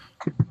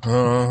 Saving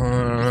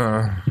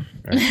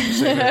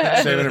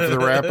it for the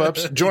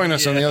wrap-ups. Join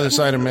us on the other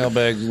side of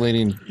Mailbag,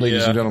 ladies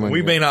and gentlemen.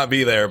 We may not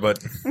be there,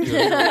 but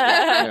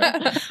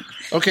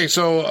Okay,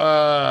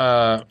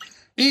 so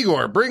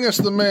Igor, bring us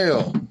the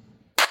mail.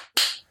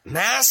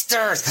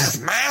 Masters,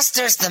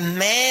 the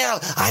mail.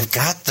 I've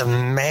got the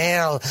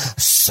mail.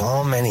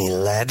 So many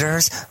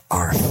letters.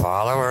 Our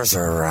followers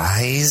are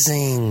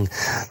rising.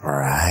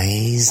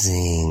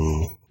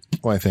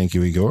 Why, thank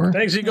you, Igor.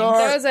 thanks, Igor.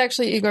 That was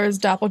actually Igor's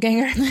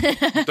doppelganger.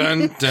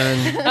 Dun,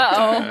 dun.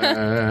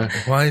 Uh-oh.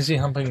 Why is he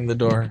humping the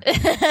door?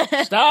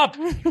 Stop,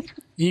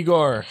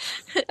 Igor.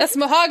 That's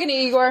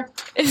mahogany, Igor.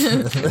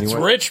 It's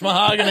rich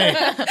mahogany.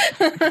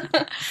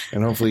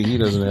 And hopefully he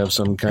doesn't have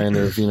some kind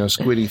of,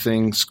 squiddy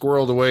thing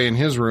squirreled away in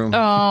his room.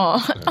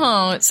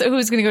 Oh, so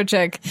who's going to go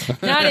check?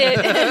 Not it.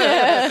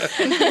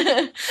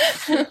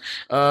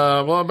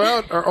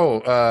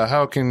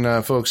 How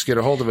can folks get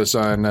a hold of us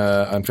on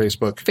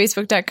Facebook?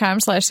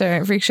 Facebook.com/Saturday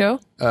Night Freak Show.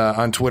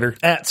 On Twitter.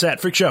 At Sat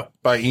Freak Show.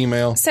 By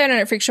email. Saturday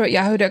Night Freak Show at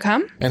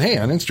yahoo.com. And hey,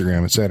 on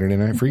Instagram at Saturday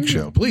Night Freak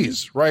Show.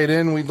 Please write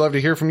in. We'd love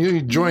to hear from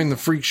you. Join the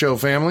Freak Show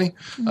family.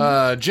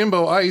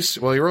 Jimbo Ice,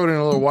 well, he wrote in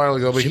a little while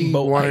ago, but he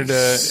wanted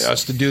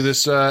us to do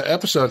this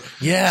episode.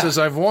 Yeah. He says,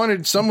 I've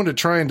wanted someone to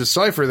try and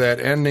decipher that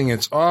ending.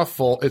 It's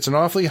awful. It's an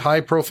awfully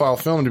high-profile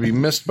film to be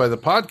missed by the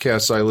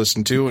podcasts I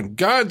listen to, and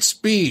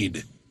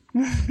Godspeed.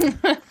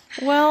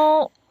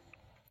 Well,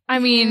 I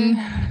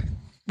mean,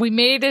 we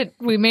made it.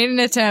 We made an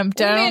attempt.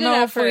 I don't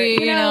know if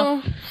we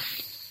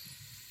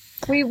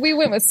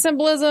went with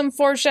symbolism,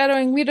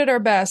 foreshadowing. We did our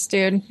best,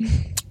 dude.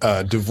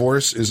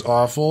 Divorce is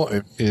awful.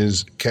 It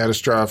is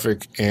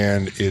catastrophic,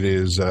 and it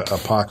is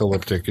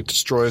apocalyptic. It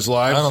destroys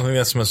lives. I don't think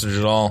that's the message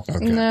at all.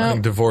 Okay. No. I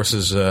think divorce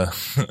is it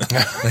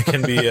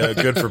can be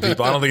good for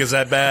people. I don't think it's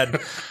that bad.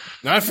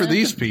 Not for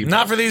these people.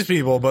 Not for these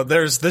people, but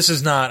this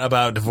is not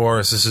about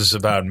divorce. This is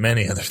about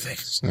many other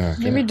things. Okay.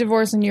 Maybe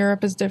divorce in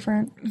Europe is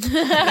different.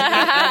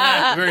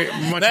 Very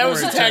much That more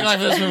was the intense. tagline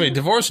for this movie.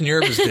 Divorce in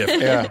Europe is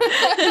different. Yeah.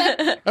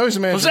 I always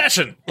imagine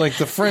Possession. like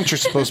the French are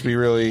supposed to be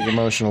really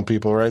emotional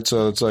people, right?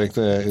 So it's like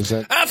is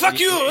that Fuck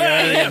you.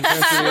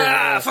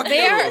 Fuck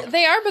They you.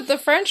 are, but the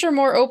French are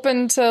more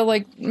open to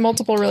like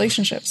multiple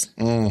relationships.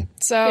 So I don't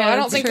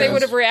that's think true. they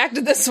would have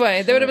reacted this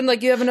way. They would have been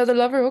like, "You have another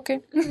lover, okay?"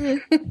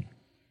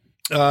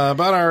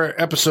 about our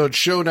episode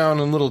Showdown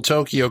in Little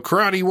Tokyo?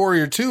 Karate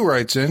Warrior 2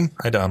 writes in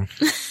Hi, Dom.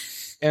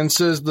 and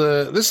says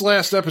this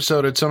last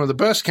episode had some of the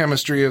best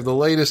chemistry of the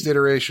latest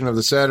iteration of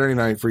the Saturday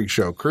Night Freak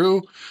Show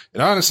crew.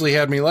 It honestly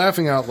had me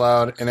laughing out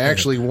loud and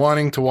actually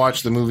wanting to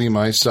watch the movie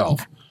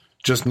myself.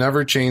 Just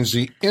never change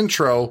the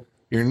intro.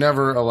 You're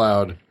never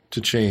allowed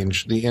to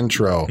change the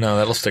intro. No,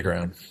 that'll stick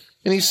around.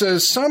 And he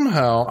says,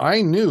 somehow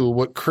I knew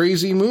what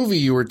crazy movie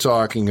you were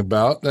talking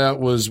about. That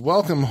was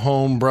Welcome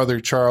Home, Brother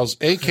Charles,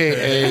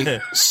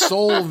 a.k.a.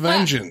 Soul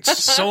Vengeance.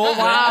 Soul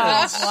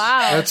Vengeance.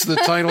 wow. That's the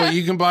title.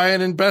 You can buy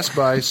it in Best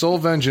Buy, Soul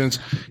Vengeance.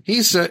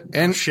 He said,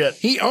 and Shit.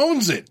 he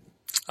owns it.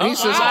 He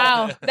says,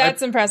 Wow.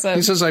 That's impressive.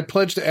 he says, I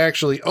pledge to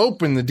actually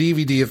open the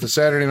DVD if the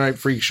Saturday Night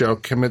Freak Show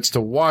commits to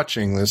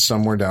watching this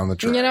somewhere down the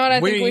track. You know what? I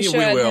think we should.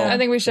 will. I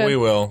think we should. We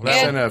will.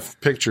 Sent a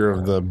picture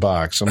of the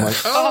box. I'm like,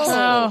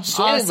 oh,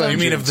 Soul awesome. Vengeance. You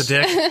mean of the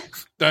dick?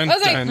 Dun, I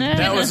was like,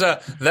 dun.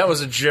 That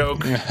was a joke.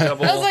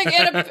 Double. I was like,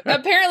 and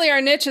apparently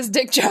our niche is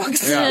dick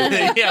jokes.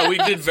 Yeah, we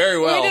did very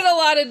well. We did a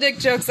lot of dick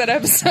jokes that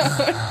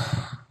episode.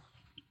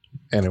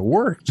 And it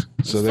worked.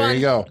 So there Fun.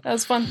 you go. That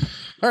was fun.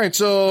 All right,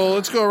 so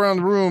let's go around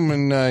the room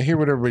and hear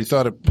what everybody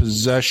thought of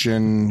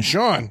Possession.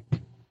 Sean,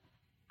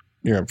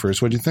 you're up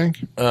first. What do you think?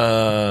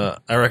 I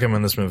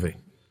recommend this movie,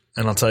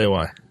 and I'll tell you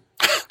why.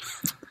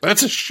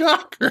 That's a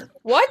shocker.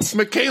 What?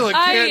 Michaela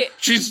can't.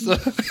 She's You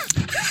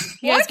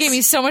guys gave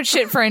me so much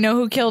shit for I know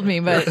who killed me,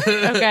 but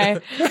okay.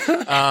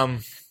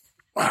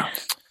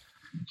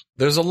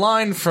 There's a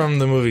line from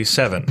the movie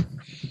Seven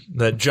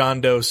that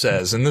John Doe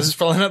says, and this is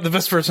probably not the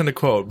best person to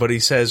quote, but he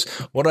says,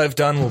 "What I've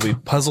done will be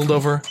puzzled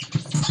over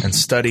and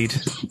studied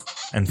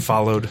and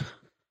followed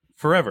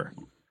forever."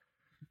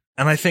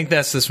 And I think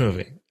that's this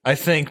movie. I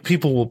think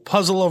people will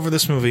puzzle over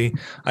this movie.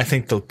 I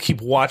think they'll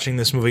keep watching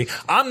this movie.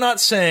 I'm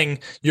not saying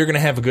you're going to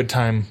have a good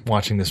time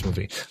watching this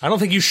movie. I don't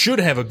think you should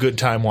have a good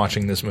time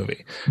watching this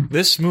movie.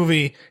 This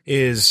movie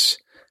is,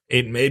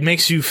 it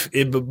makes you,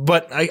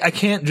 but I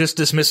can't just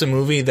dismiss a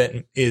movie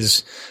that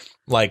is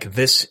like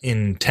this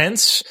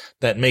intense,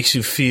 that makes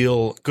you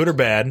feel good or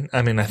bad.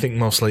 I mean, I think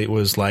mostly it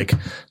was like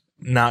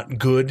not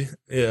good.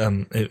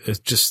 It's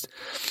just,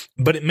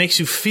 but it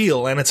makes you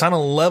feel, and it's on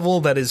a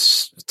level that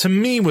is, to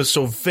me, was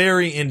so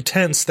very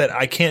intense that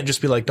I can't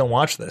just be like, don't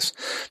watch this,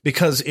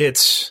 because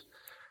this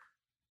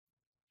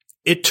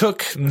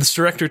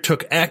director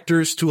took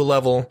actors to a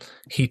level.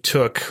 He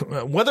took,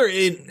 whether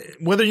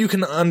you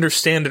can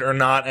understand it or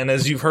not, and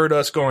as you've heard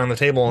us go around the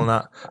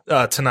table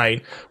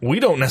tonight, we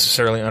don't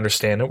necessarily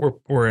understand it.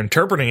 We're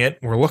interpreting it.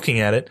 We're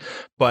looking at it,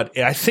 but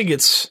I think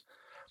it's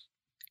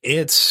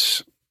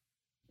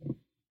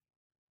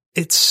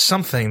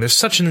something. There's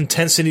such an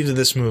intensity to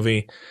this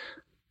movie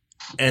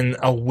and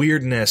a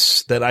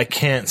weirdness that I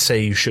can't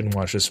say you shouldn't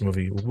watch this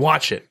movie.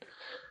 Watch it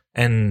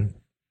and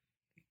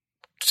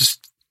just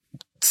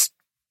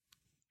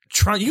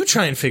try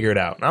and figure it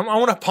out. I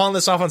want to pawn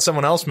this off on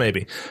someone else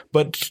maybe,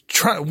 but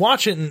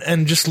watch it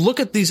and just look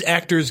at these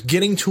actors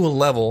getting to a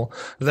level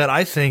that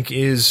I think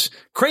is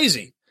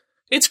crazy.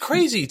 It's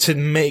crazy to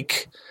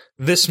make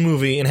this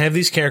movie and have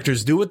these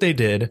characters do what they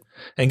did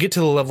and get to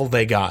the level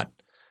they got.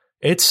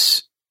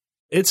 It's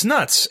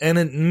nuts, and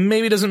it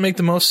maybe doesn't make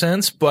the most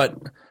sense, but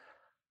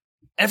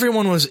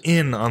everyone was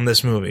in on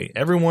this movie.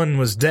 Everyone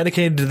was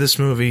dedicated to this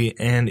movie,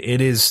 and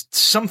it is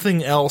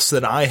something else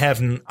that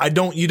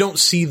you don't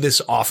see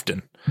this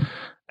often.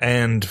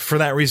 And for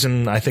that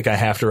reason, I think I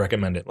have to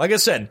recommend it. Like I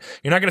said,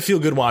 you're not going to feel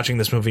good watching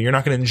this movie. You're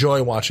not going to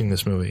enjoy watching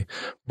this movie,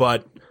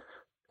 but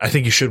I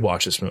think you should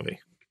watch this movie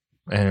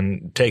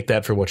and take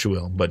that for what you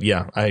will. But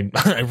yeah, I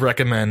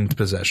recommend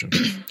Possession.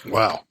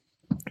 wow.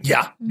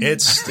 Yeah,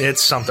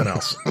 it's something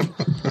else.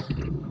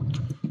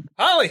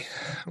 Holly,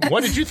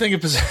 what did you think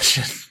of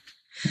Possession?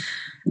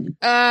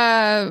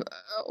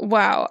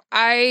 Wow.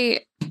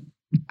 I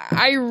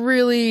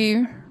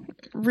really,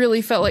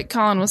 really felt like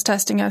Colin was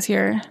testing us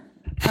here.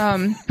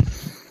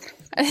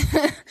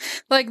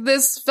 Like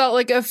this felt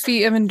like a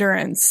feat of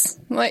endurance.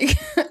 Like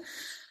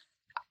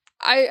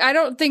I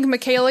don't think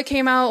Michaela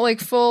came out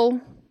like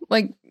full,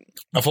 like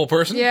a full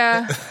person?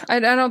 Yeah, I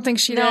don't think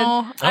she did.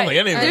 No,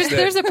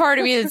 there's a part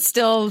of me that's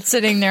still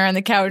sitting there on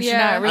the couch,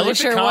 not really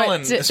sure what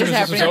is as soon as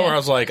happening. this was over, I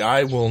was like,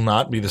 I will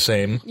not be the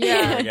same.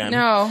 Yeah, again.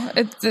 No,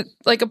 it's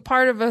like a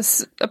part of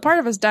us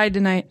died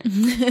tonight.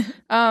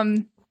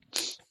 I've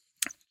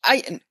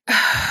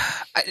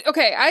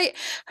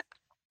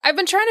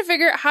been trying to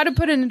figure out how to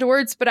put it into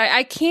words, but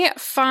I can't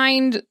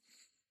find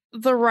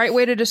the right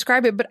way to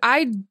describe it. But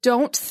I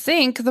don't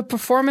think the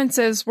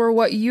performances were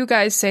what you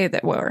guys say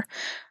that were.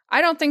 I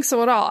don't think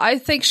so at all. I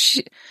think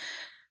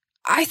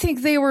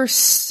they were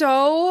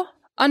so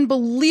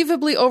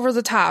unbelievably over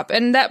the top,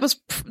 and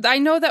I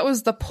know that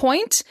was the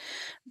point,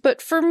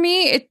 but for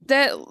me,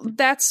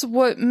 that's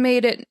what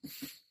made it.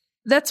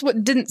 That's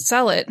what didn't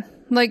sell it.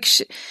 Like,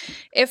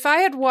 if I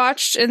had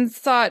watched and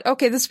thought,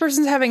 okay, this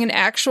person's having an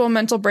actual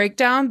mental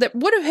breakdown, that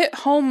would have hit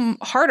home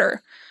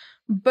harder.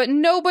 But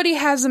nobody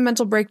has a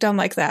mental breakdown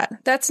like that.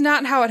 That's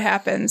not how it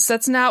happens.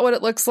 That's not what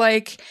it looks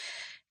like.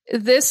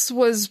 This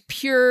was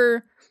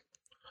pure.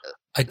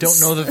 I don't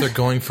know that they're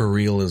going for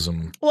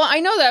realism. Well, I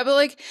know that, but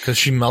like, because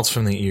she melts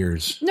from the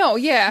ears. No,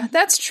 yeah,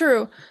 that's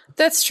true.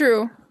 That's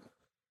true.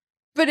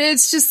 But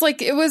it's just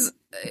like it was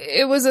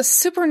a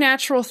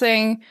supernatural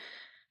thing.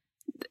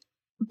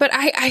 But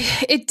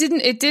it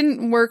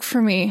didn't work for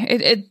me.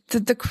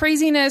 The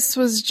craziness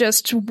was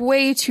just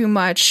way too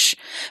much.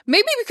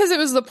 Maybe because it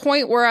was the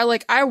point where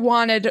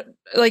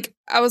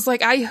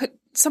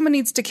someone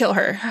needs to kill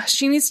her.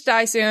 She needs to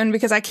die soon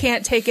because I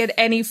can't take it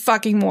any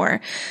fucking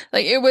more.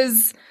 Like, it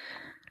was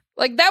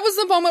like, that was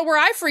the moment where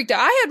I freaked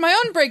out. I had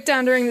my own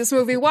breakdown during this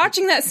movie.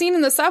 Watching that scene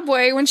in the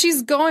subway when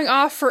she's going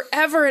off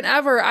forever and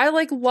ever, I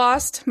like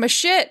lost my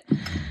shit.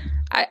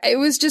 It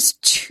was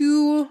just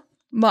too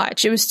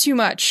much. It was too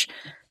much.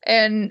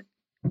 And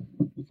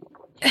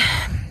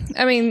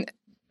I mean,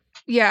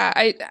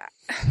 yeah,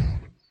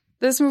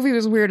 this movie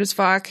was weird as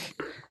fuck.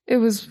 It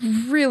was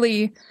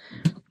really,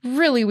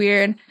 really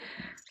weird.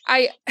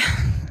 I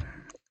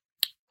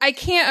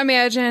can't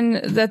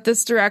imagine that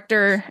this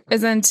director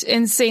isn't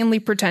insanely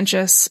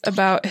pretentious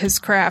about his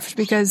craft,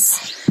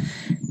 because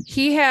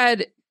he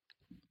had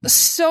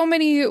so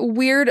many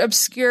weird,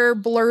 obscure,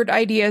 blurred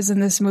ideas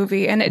in this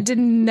movie, and it did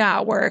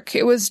not work.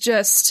 It was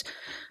just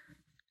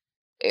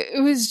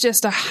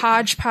a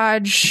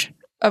hodgepodge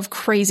of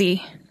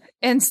crazy.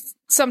 And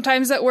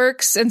sometimes that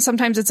works and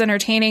sometimes it's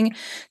entertaining.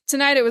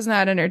 Tonight it was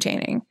not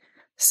entertaining.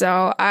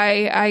 So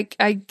I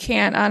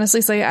can't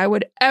honestly say I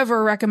would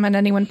ever recommend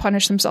anyone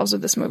punish themselves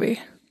with this movie.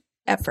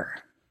 Ever.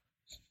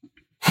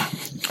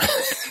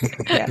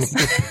 Yes.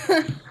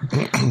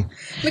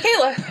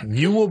 Michaela.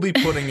 You will be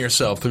putting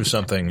yourself through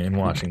something in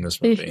watching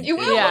this movie. You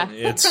will. Yeah,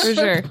 It's for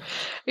sure. Have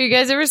you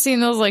guys ever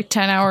seen those like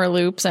 10-hour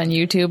loops on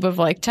YouTube of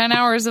like 10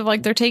 hours of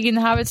like they're taking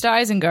the hobbits to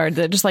Isengard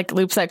that just like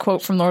loops that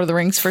quote from Lord of the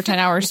Rings for 10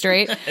 hours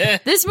straight?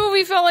 This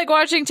movie felt like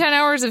watching 10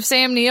 hours of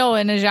Sam Neill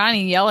and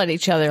Ajani yell at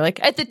each other.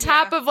 Like at the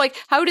top of like,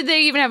 how did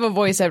they even have a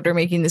voice after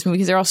making this movie?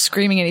 Because they're all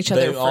screaming at each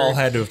other. They all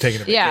had to have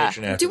taken a Yeah.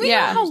 vacation after. Do we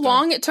Yeah. know how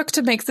long it took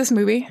to make this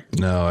movie?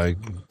 No, I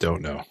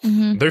don't know.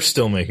 They're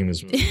still making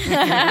this movie.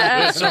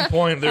 At some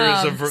point,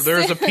 there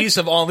is a piece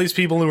of all these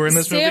people who were in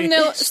this Sam movie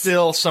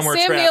Neill- somewhere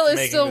Sam trapped Neill is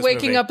making still this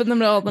waking movie. up in the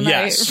middle of the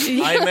Yes,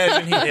 night. I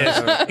imagine he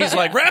is. He's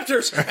like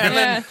raptors, and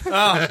then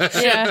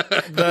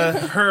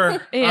Yeah.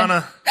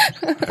 Anna.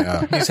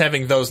 He's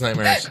having those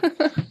nightmares.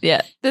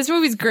 Yeah, this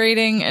movie's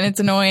grating and it's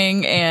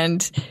annoying,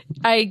 and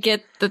I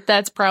get that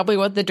that's probably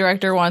what the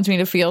director wants me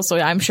to feel. So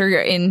I'm sure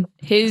in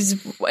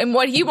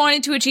what he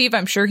wanted to achieve,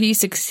 I'm sure he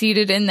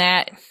succeeded in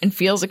that and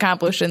feels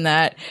accomplished in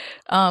that.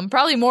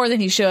 Probably more than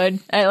he should.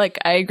 I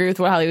agree with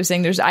what Holly was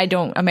saying. I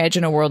don't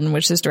imagine a world in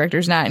which this director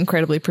is not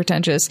incredibly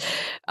pretentious.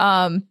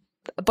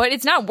 But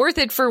it's not worth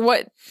it for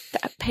what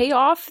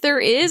payoff there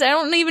is. I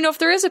don't even know if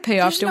there is a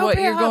payoff There's to no what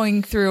you're payoff.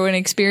 going through and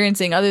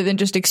experiencing other than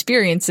just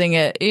experiencing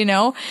it, you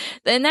know?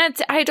 And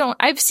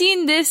I've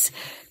seen this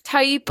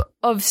type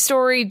of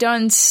story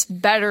done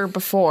better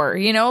before,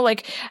 you know?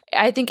 Like,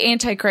 I think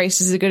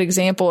Antichrist is a good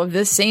example of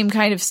this same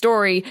kind of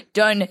story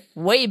done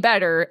way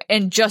better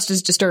and just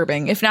as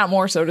disturbing, if not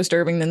more so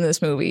disturbing than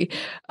this movie.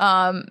 So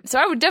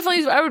I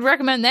would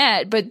recommend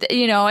that, but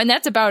you know, and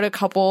that's about a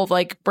couple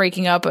like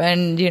breaking up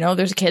and, you know,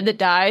 there's a kid that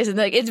dies and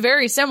like, it's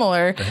very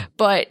similar,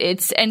 but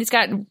it's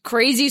got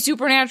crazy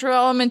supernatural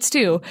elements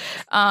too.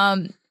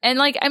 And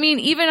like, I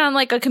mean, even on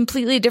like a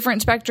completely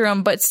different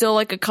spectrum, but still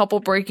like a couple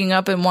breaking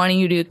up and wanting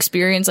you to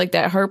experience like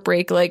that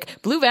heartbreak,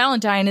 like Blue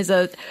Valentine is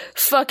a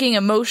fucking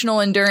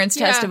emotional endurance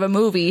test of a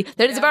movie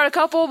that is about a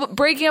couple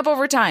breaking up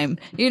over time,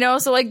 you know?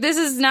 So like, this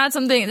is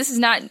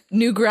not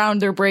new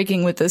ground they're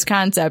breaking with this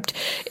concept.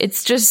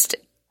 It's just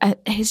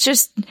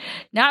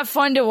not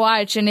fun to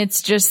watch. And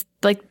it's just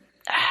like,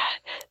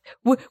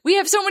 we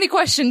have so many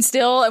questions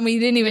still, and we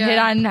didn't even hit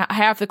on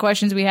half the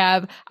questions we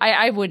have.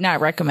 I would not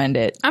recommend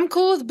it. I'm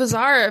cool with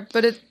Bizarre,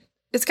 but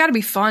it's got to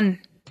be fun.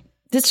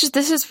 This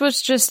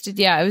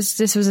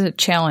was a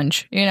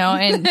challenge, you know,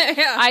 and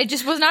I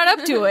just was not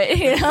up to it,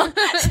 you know.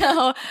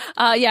 So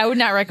I would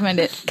not recommend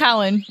it.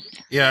 Colin.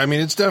 Yeah, I mean,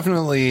 it's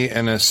definitely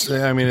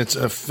it's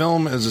a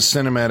film as a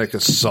cinematic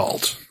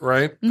assault,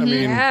 right? I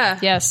mean,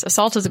 Yes,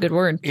 assault is a good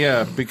word.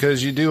 yeah,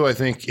 because you do, I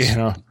think, you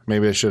know,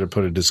 maybe I should have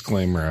put a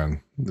disclaimer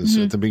on this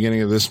at the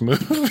beginning of this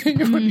movie.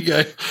 When you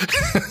guys,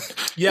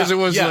 because it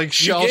was like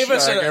shell shock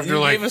after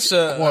like,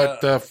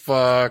 what the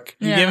fuck?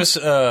 You gave us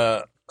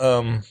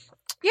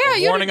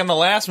warning on the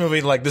last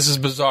movie, like, this is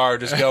bizarre,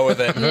 just go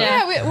with it.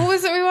 What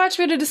was it we watched?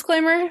 We had a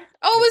disclaimer.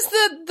 Oh, it was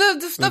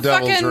the Devil's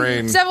fucking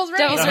Reign. Devil's Reign.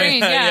 Devil's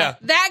Reign, yeah.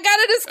 That got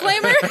a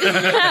disclaimer.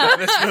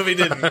 This movie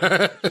didn't.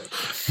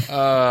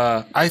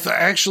 I thought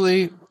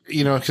actually,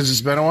 you know, because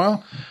it's been a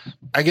while.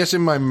 I guess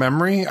in my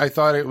memory, I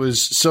thought it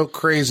was so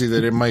crazy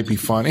that it might be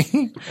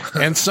funny,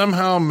 and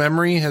somehow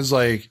memory has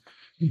like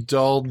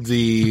dulled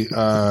the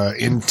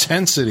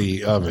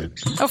intensity of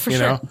it. Oh, for you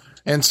sure. know?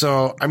 And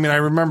so, I mean, I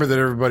remember that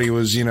everybody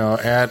was, you know,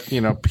 at,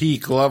 you know,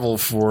 peak level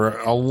for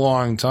a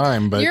long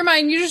time, but Your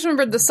mind, you just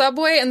remembered the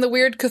subway and the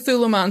weird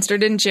Cthulhu monster,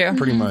 didn't you?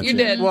 pretty much. You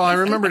yeah. did. Well, I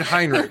remembered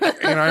Heinrich.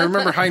 I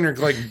remember Heinrich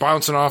like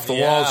bouncing off the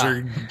walls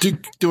or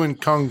doing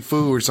kung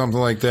fu or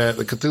something like that.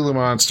 The Cthulhu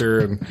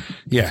monster and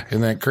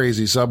in that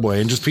crazy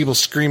subway and just people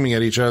screaming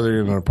at each other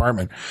in an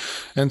apartment.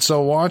 And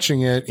so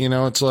watching it, you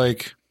know, it's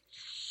like,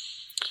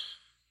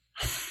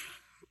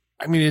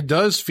 I mean, it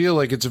does feel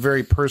like it's a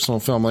very personal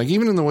film. Like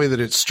even in the way that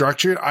it's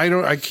structured,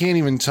 I can't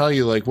even tell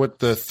you like what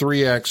the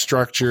 3-act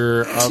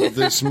structure of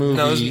this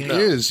movie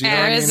is. You know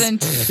what I mean?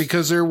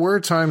 Because there were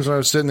times when I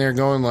was sitting there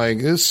going like,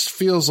 this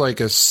feels like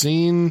a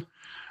scene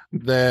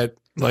that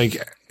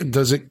like,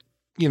 does it,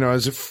 you know,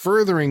 is it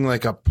furthering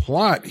like a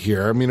plot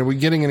here? I mean, are we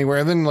getting anywhere?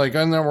 And then like,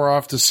 and then we're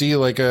off to see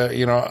like a,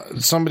 you know,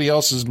 somebody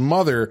else's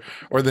mother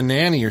or the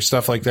nanny or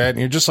stuff like that. And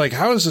you're just like,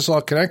 how is this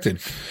all connected?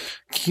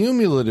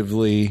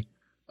 Cumulatively,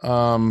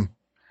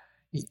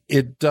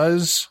 it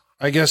does,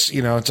 I guess,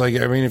 you know, it's like,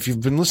 I mean, if you've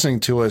been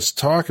listening to us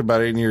talk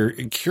about it and you're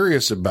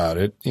curious about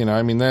it, you know,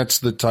 I mean, that's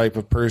the type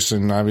of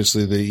person,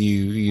 obviously, that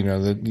you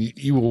know, that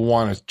you will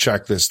want to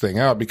check this thing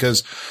out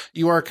because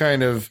you are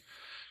kind of,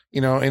 you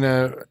know,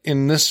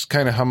 in this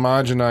kind of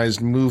homogenized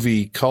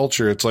movie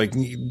culture, it's like,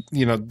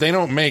 you know, they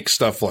don't make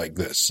stuff like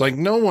this. Like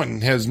no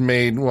one has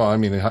made, well, I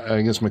mean,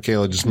 I guess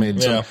Michaela just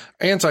made some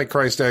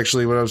Antichrist.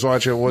 Actually, when I was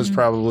watching it was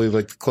probably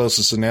like the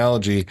closest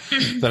analogy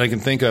that I can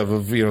think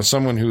of, you know,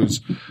 someone who's,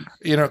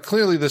 you know,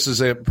 clearly this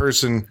is a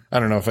person, I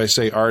don't know if I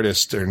say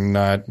artist or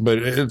not, but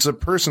it's a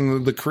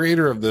person, the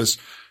creator of this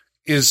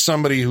is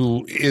somebody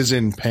who is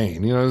in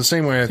pain. You know, the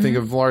same way I think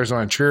of Lars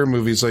von Trier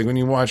movies, like when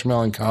you watch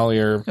Melancholy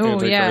or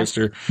Antichrist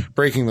or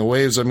Breaking the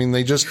Waves, I mean,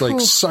 they just like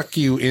suck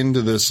you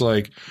into this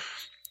like,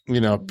 you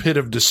know, pit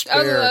of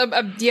despair.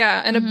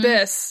 An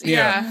abyss.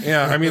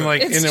 Yeah. I mean,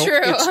 like, It's you know,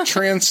 true. it's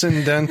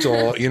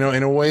transcendental, you know,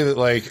 in a way that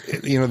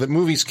like, you know, that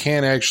movies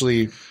can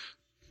actually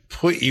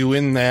put you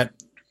in that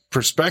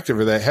perspective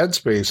or that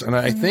headspace. And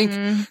I think,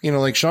 you know,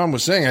 like Sean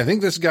was saying, I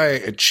think this guy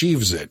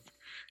achieves it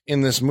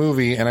in this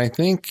movie. And I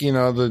think, you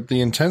know,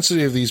 the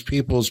intensity of these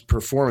people's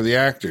performance, the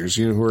actors,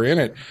 you know, who are in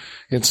it,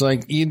 it's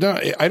like,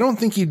 I don't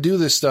think you do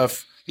this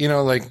stuff, you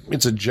know, like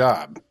it's a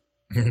job.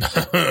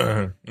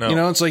 No. You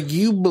know, it's like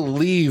you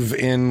believe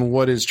in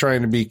what is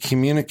trying to be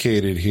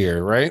communicated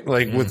here, right?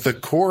 Like with the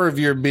core of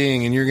your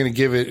being, and you're going to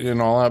give it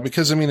an all out.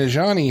 Because I mean,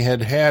 Ajani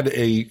had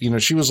a, you know,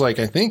 she was like,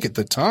 I think at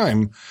the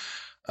time,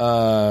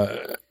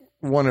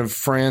 one of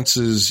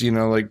France's, you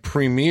know, like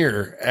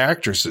premier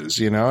actresses,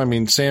 you know, I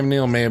mean, Sam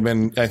Neill may have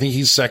been, I think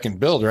he's second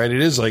billed, right?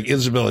 It is like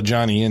Isabella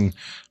Adjani in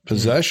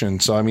Possession.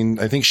 So, I mean,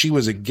 I think she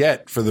was a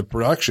get for the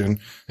production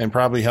and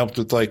probably helped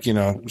with like, you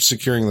know,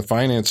 securing the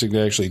financing to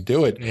actually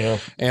do it. Yeah.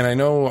 And I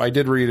know I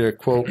did read a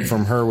quote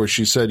from her where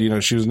she said, you know,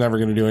 she was never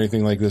going to do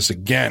anything like this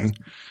again,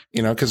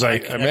 you know, cause I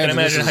can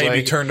imagine how you'd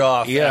be turned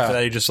off. Yeah. After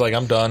that, you're just like,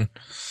 I'm done.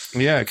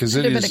 Yeah, because it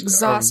Could've been is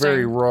exhausting.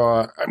 very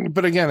raw. I mean,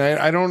 but again,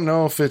 I don't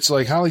know if it's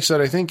like Holly said.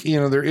 I think, you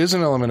know, there is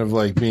an element of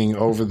like being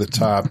over the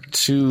top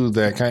to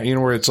that kind, you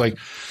know, where it's like,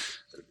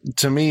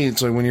 to me,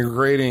 it's like when you're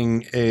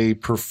grading a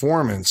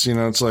performance, you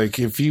know, it's like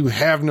if you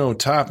have no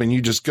top and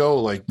you just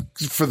go like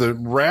for the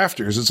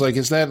rafters, it's like,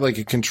 is that like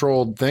a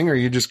controlled thing, or are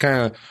you just kind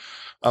of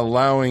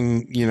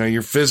allowing, you know,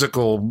 your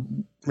physical,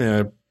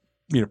 you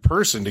know,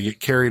 person to get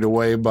carried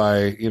away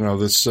by, you know,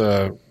 this,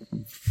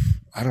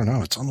 I don't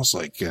know. It's almost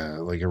like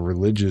a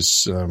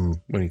religious, what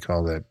do you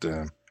call that?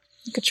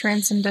 Like a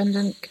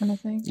transcendent kind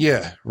of thing.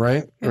 Yeah,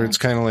 right. Yeah. Or it's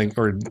kind of like,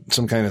 or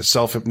some kind of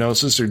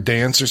self-hypnosis or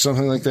dance or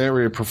something like that, where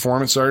you're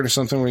performance art or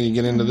something where you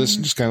get into this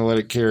and just kind of let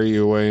it carry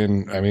you away.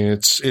 And I mean,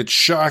 it's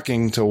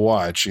shocking to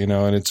watch, you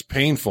know, and it's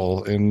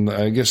painful. And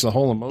I guess the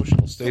whole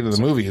emotional state of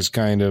the movie is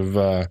kind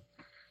of,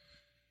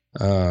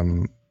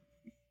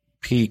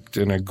 peaked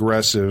and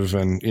aggressive.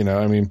 And, you know,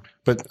 I mean,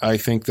 but I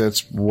think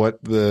that's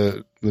what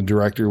the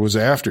director was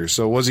after.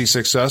 So was he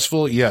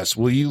successful? Yes.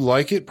 Will you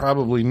like it?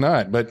 Probably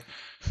not. But,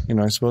 you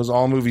know, I suppose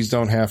all movies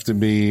don't have to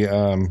be,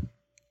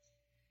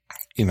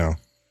 you know,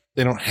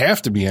 they don't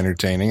have to be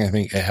entertaining. I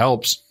think it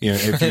helps, you know,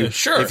 if you,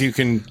 Sure. if you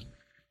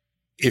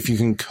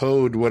can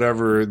code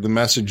whatever the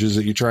message is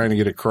that you're trying to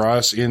get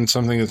across in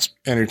something that's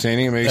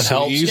entertaining, it makes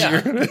it easier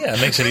Yeah,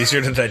 it makes it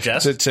easier to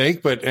digest. to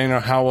take. But, you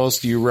know, how else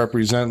do you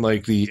represent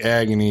like the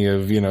agony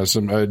of, you know,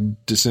 some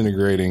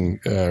disintegrating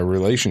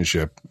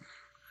relationship?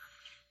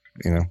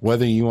 You know,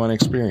 whether you want to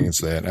experience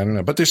that, I don't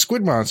know. But there's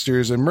squid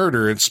monsters and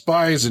murder and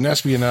spies and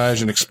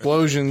espionage and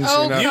explosions.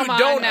 Oh, you know? come on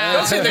don't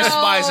now. say there's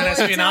spies and No,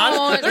 espionage.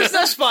 don't. There's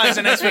no spies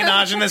and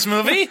espionage in this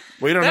movie.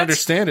 We don't That's-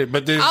 understand it,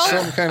 but there's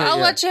some kind of. I'll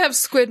let you have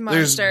Squid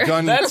There's Monster.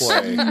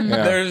 gunplay.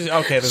 Yeah. There's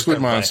Squid gunplay.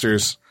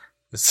 monsters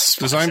Spies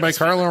designed by and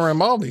Carlo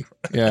Rambaldi.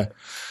 Yeah.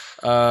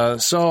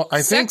 So I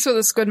think Sex with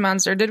a Squid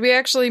Monster. Did we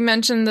actually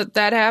mention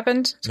that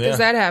happened? Because Yeah.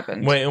 that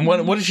happened. Wait, and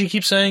what did she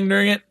keep saying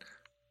during it?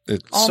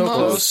 it's so Almost.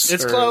 close.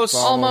 It's Or close.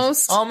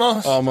 Almost.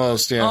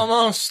 Almost. Yeah.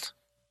 Almost.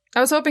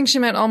 I was hoping she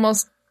meant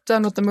almost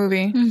done with the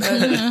movie.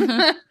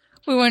 But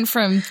We went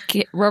from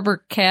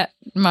rubber cat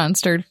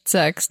monster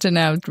sex to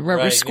now rubber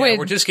Right, squid. yeah,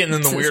 we're just getting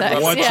in the weird sex.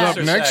 rubber What's Yeah. up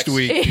monster next sex.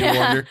 week? You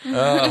wonder.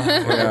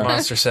 Rubber Yeah.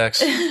 monster sex.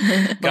 do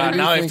God, you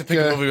now I have to think,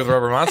 pick a movie with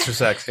rubber monster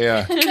sex.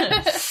 Yeah.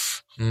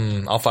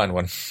 I'll find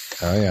one.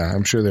 Oh yeah,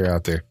 I'm sure they're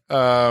out there.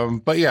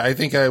 But yeah, I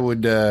think I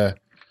would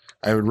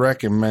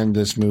recommend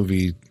this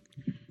movie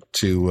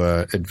to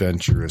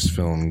adventurous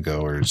film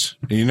goers.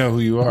 You know who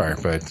you are,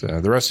 but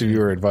the rest of you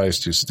are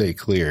advised to stay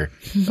clear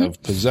of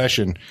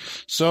Possession.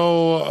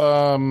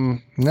 So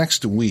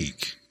next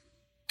week,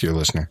 dear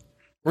listener,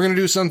 we're going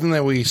to do something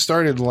that we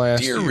started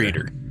last Dear year.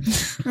 reader.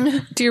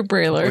 Dear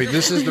Brailer. Wait,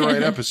 this is the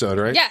right episode,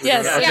 right? yes,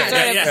 Yes, yes, yes,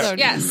 yes,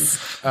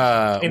 yes.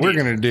 yes. We're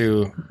going to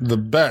do the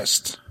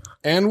best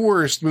and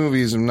worst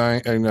movies of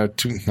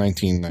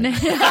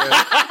 1990.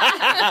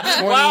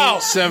 Wow.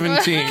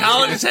 2017.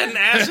 Colin's had an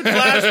acid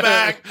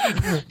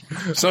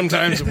flashback.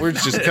 Sometimes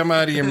words just come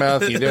out of your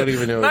mouth. You don't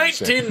even know what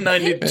to say.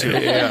 1992.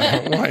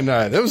 Yeah, why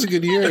not? That was a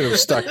good year. It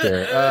was stuck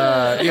there.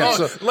 Yeah,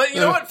 Oh, so you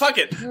know what? Fuck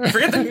it.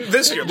 Forget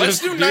this year. Let's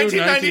do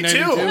 1992.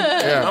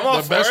 Yeah, I'm all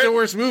the for best it. and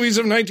worst movies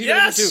of 1992.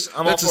 Yes,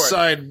 I'm That's all for a it.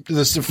 side.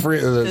 That's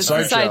the It's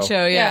a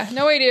sideshow, yeah. Yeah.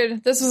 No way,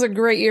 dude. This was a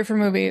great year for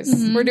movies.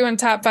 We're doing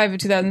top 5 of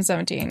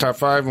 2017. Top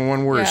 5 and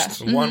one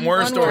worst. One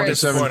worst One or worst.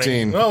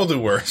 disappointing. 2017. Well, we'll do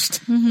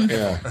worst.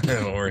 Yeah.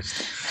 the worst.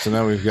 So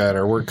now we've got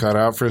our work cut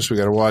out for us. We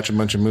got to watch a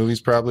bunch of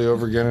movies probably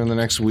over again in the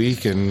next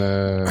week and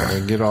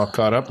get all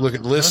caught up. Look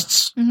at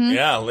lists.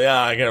 Yeah.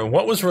 I got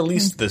what was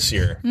released this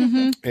year.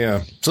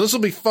 Yeah. So this will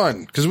be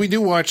fun because we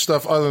do watch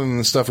stuff other than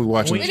the stuff we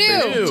watch. We on the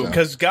station, do so.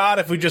 because God,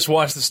 if we just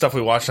watched the stuff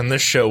we watched on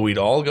this show, we'd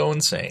all go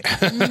insane.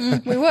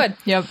 We would.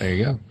 Yep. There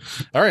you go.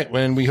 All right.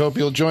 And we hope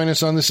you'll join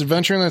us on this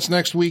adventure. And that's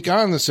next week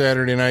on the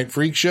Saturday Night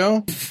Freak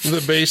Show.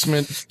 The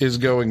basement is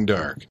going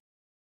dark.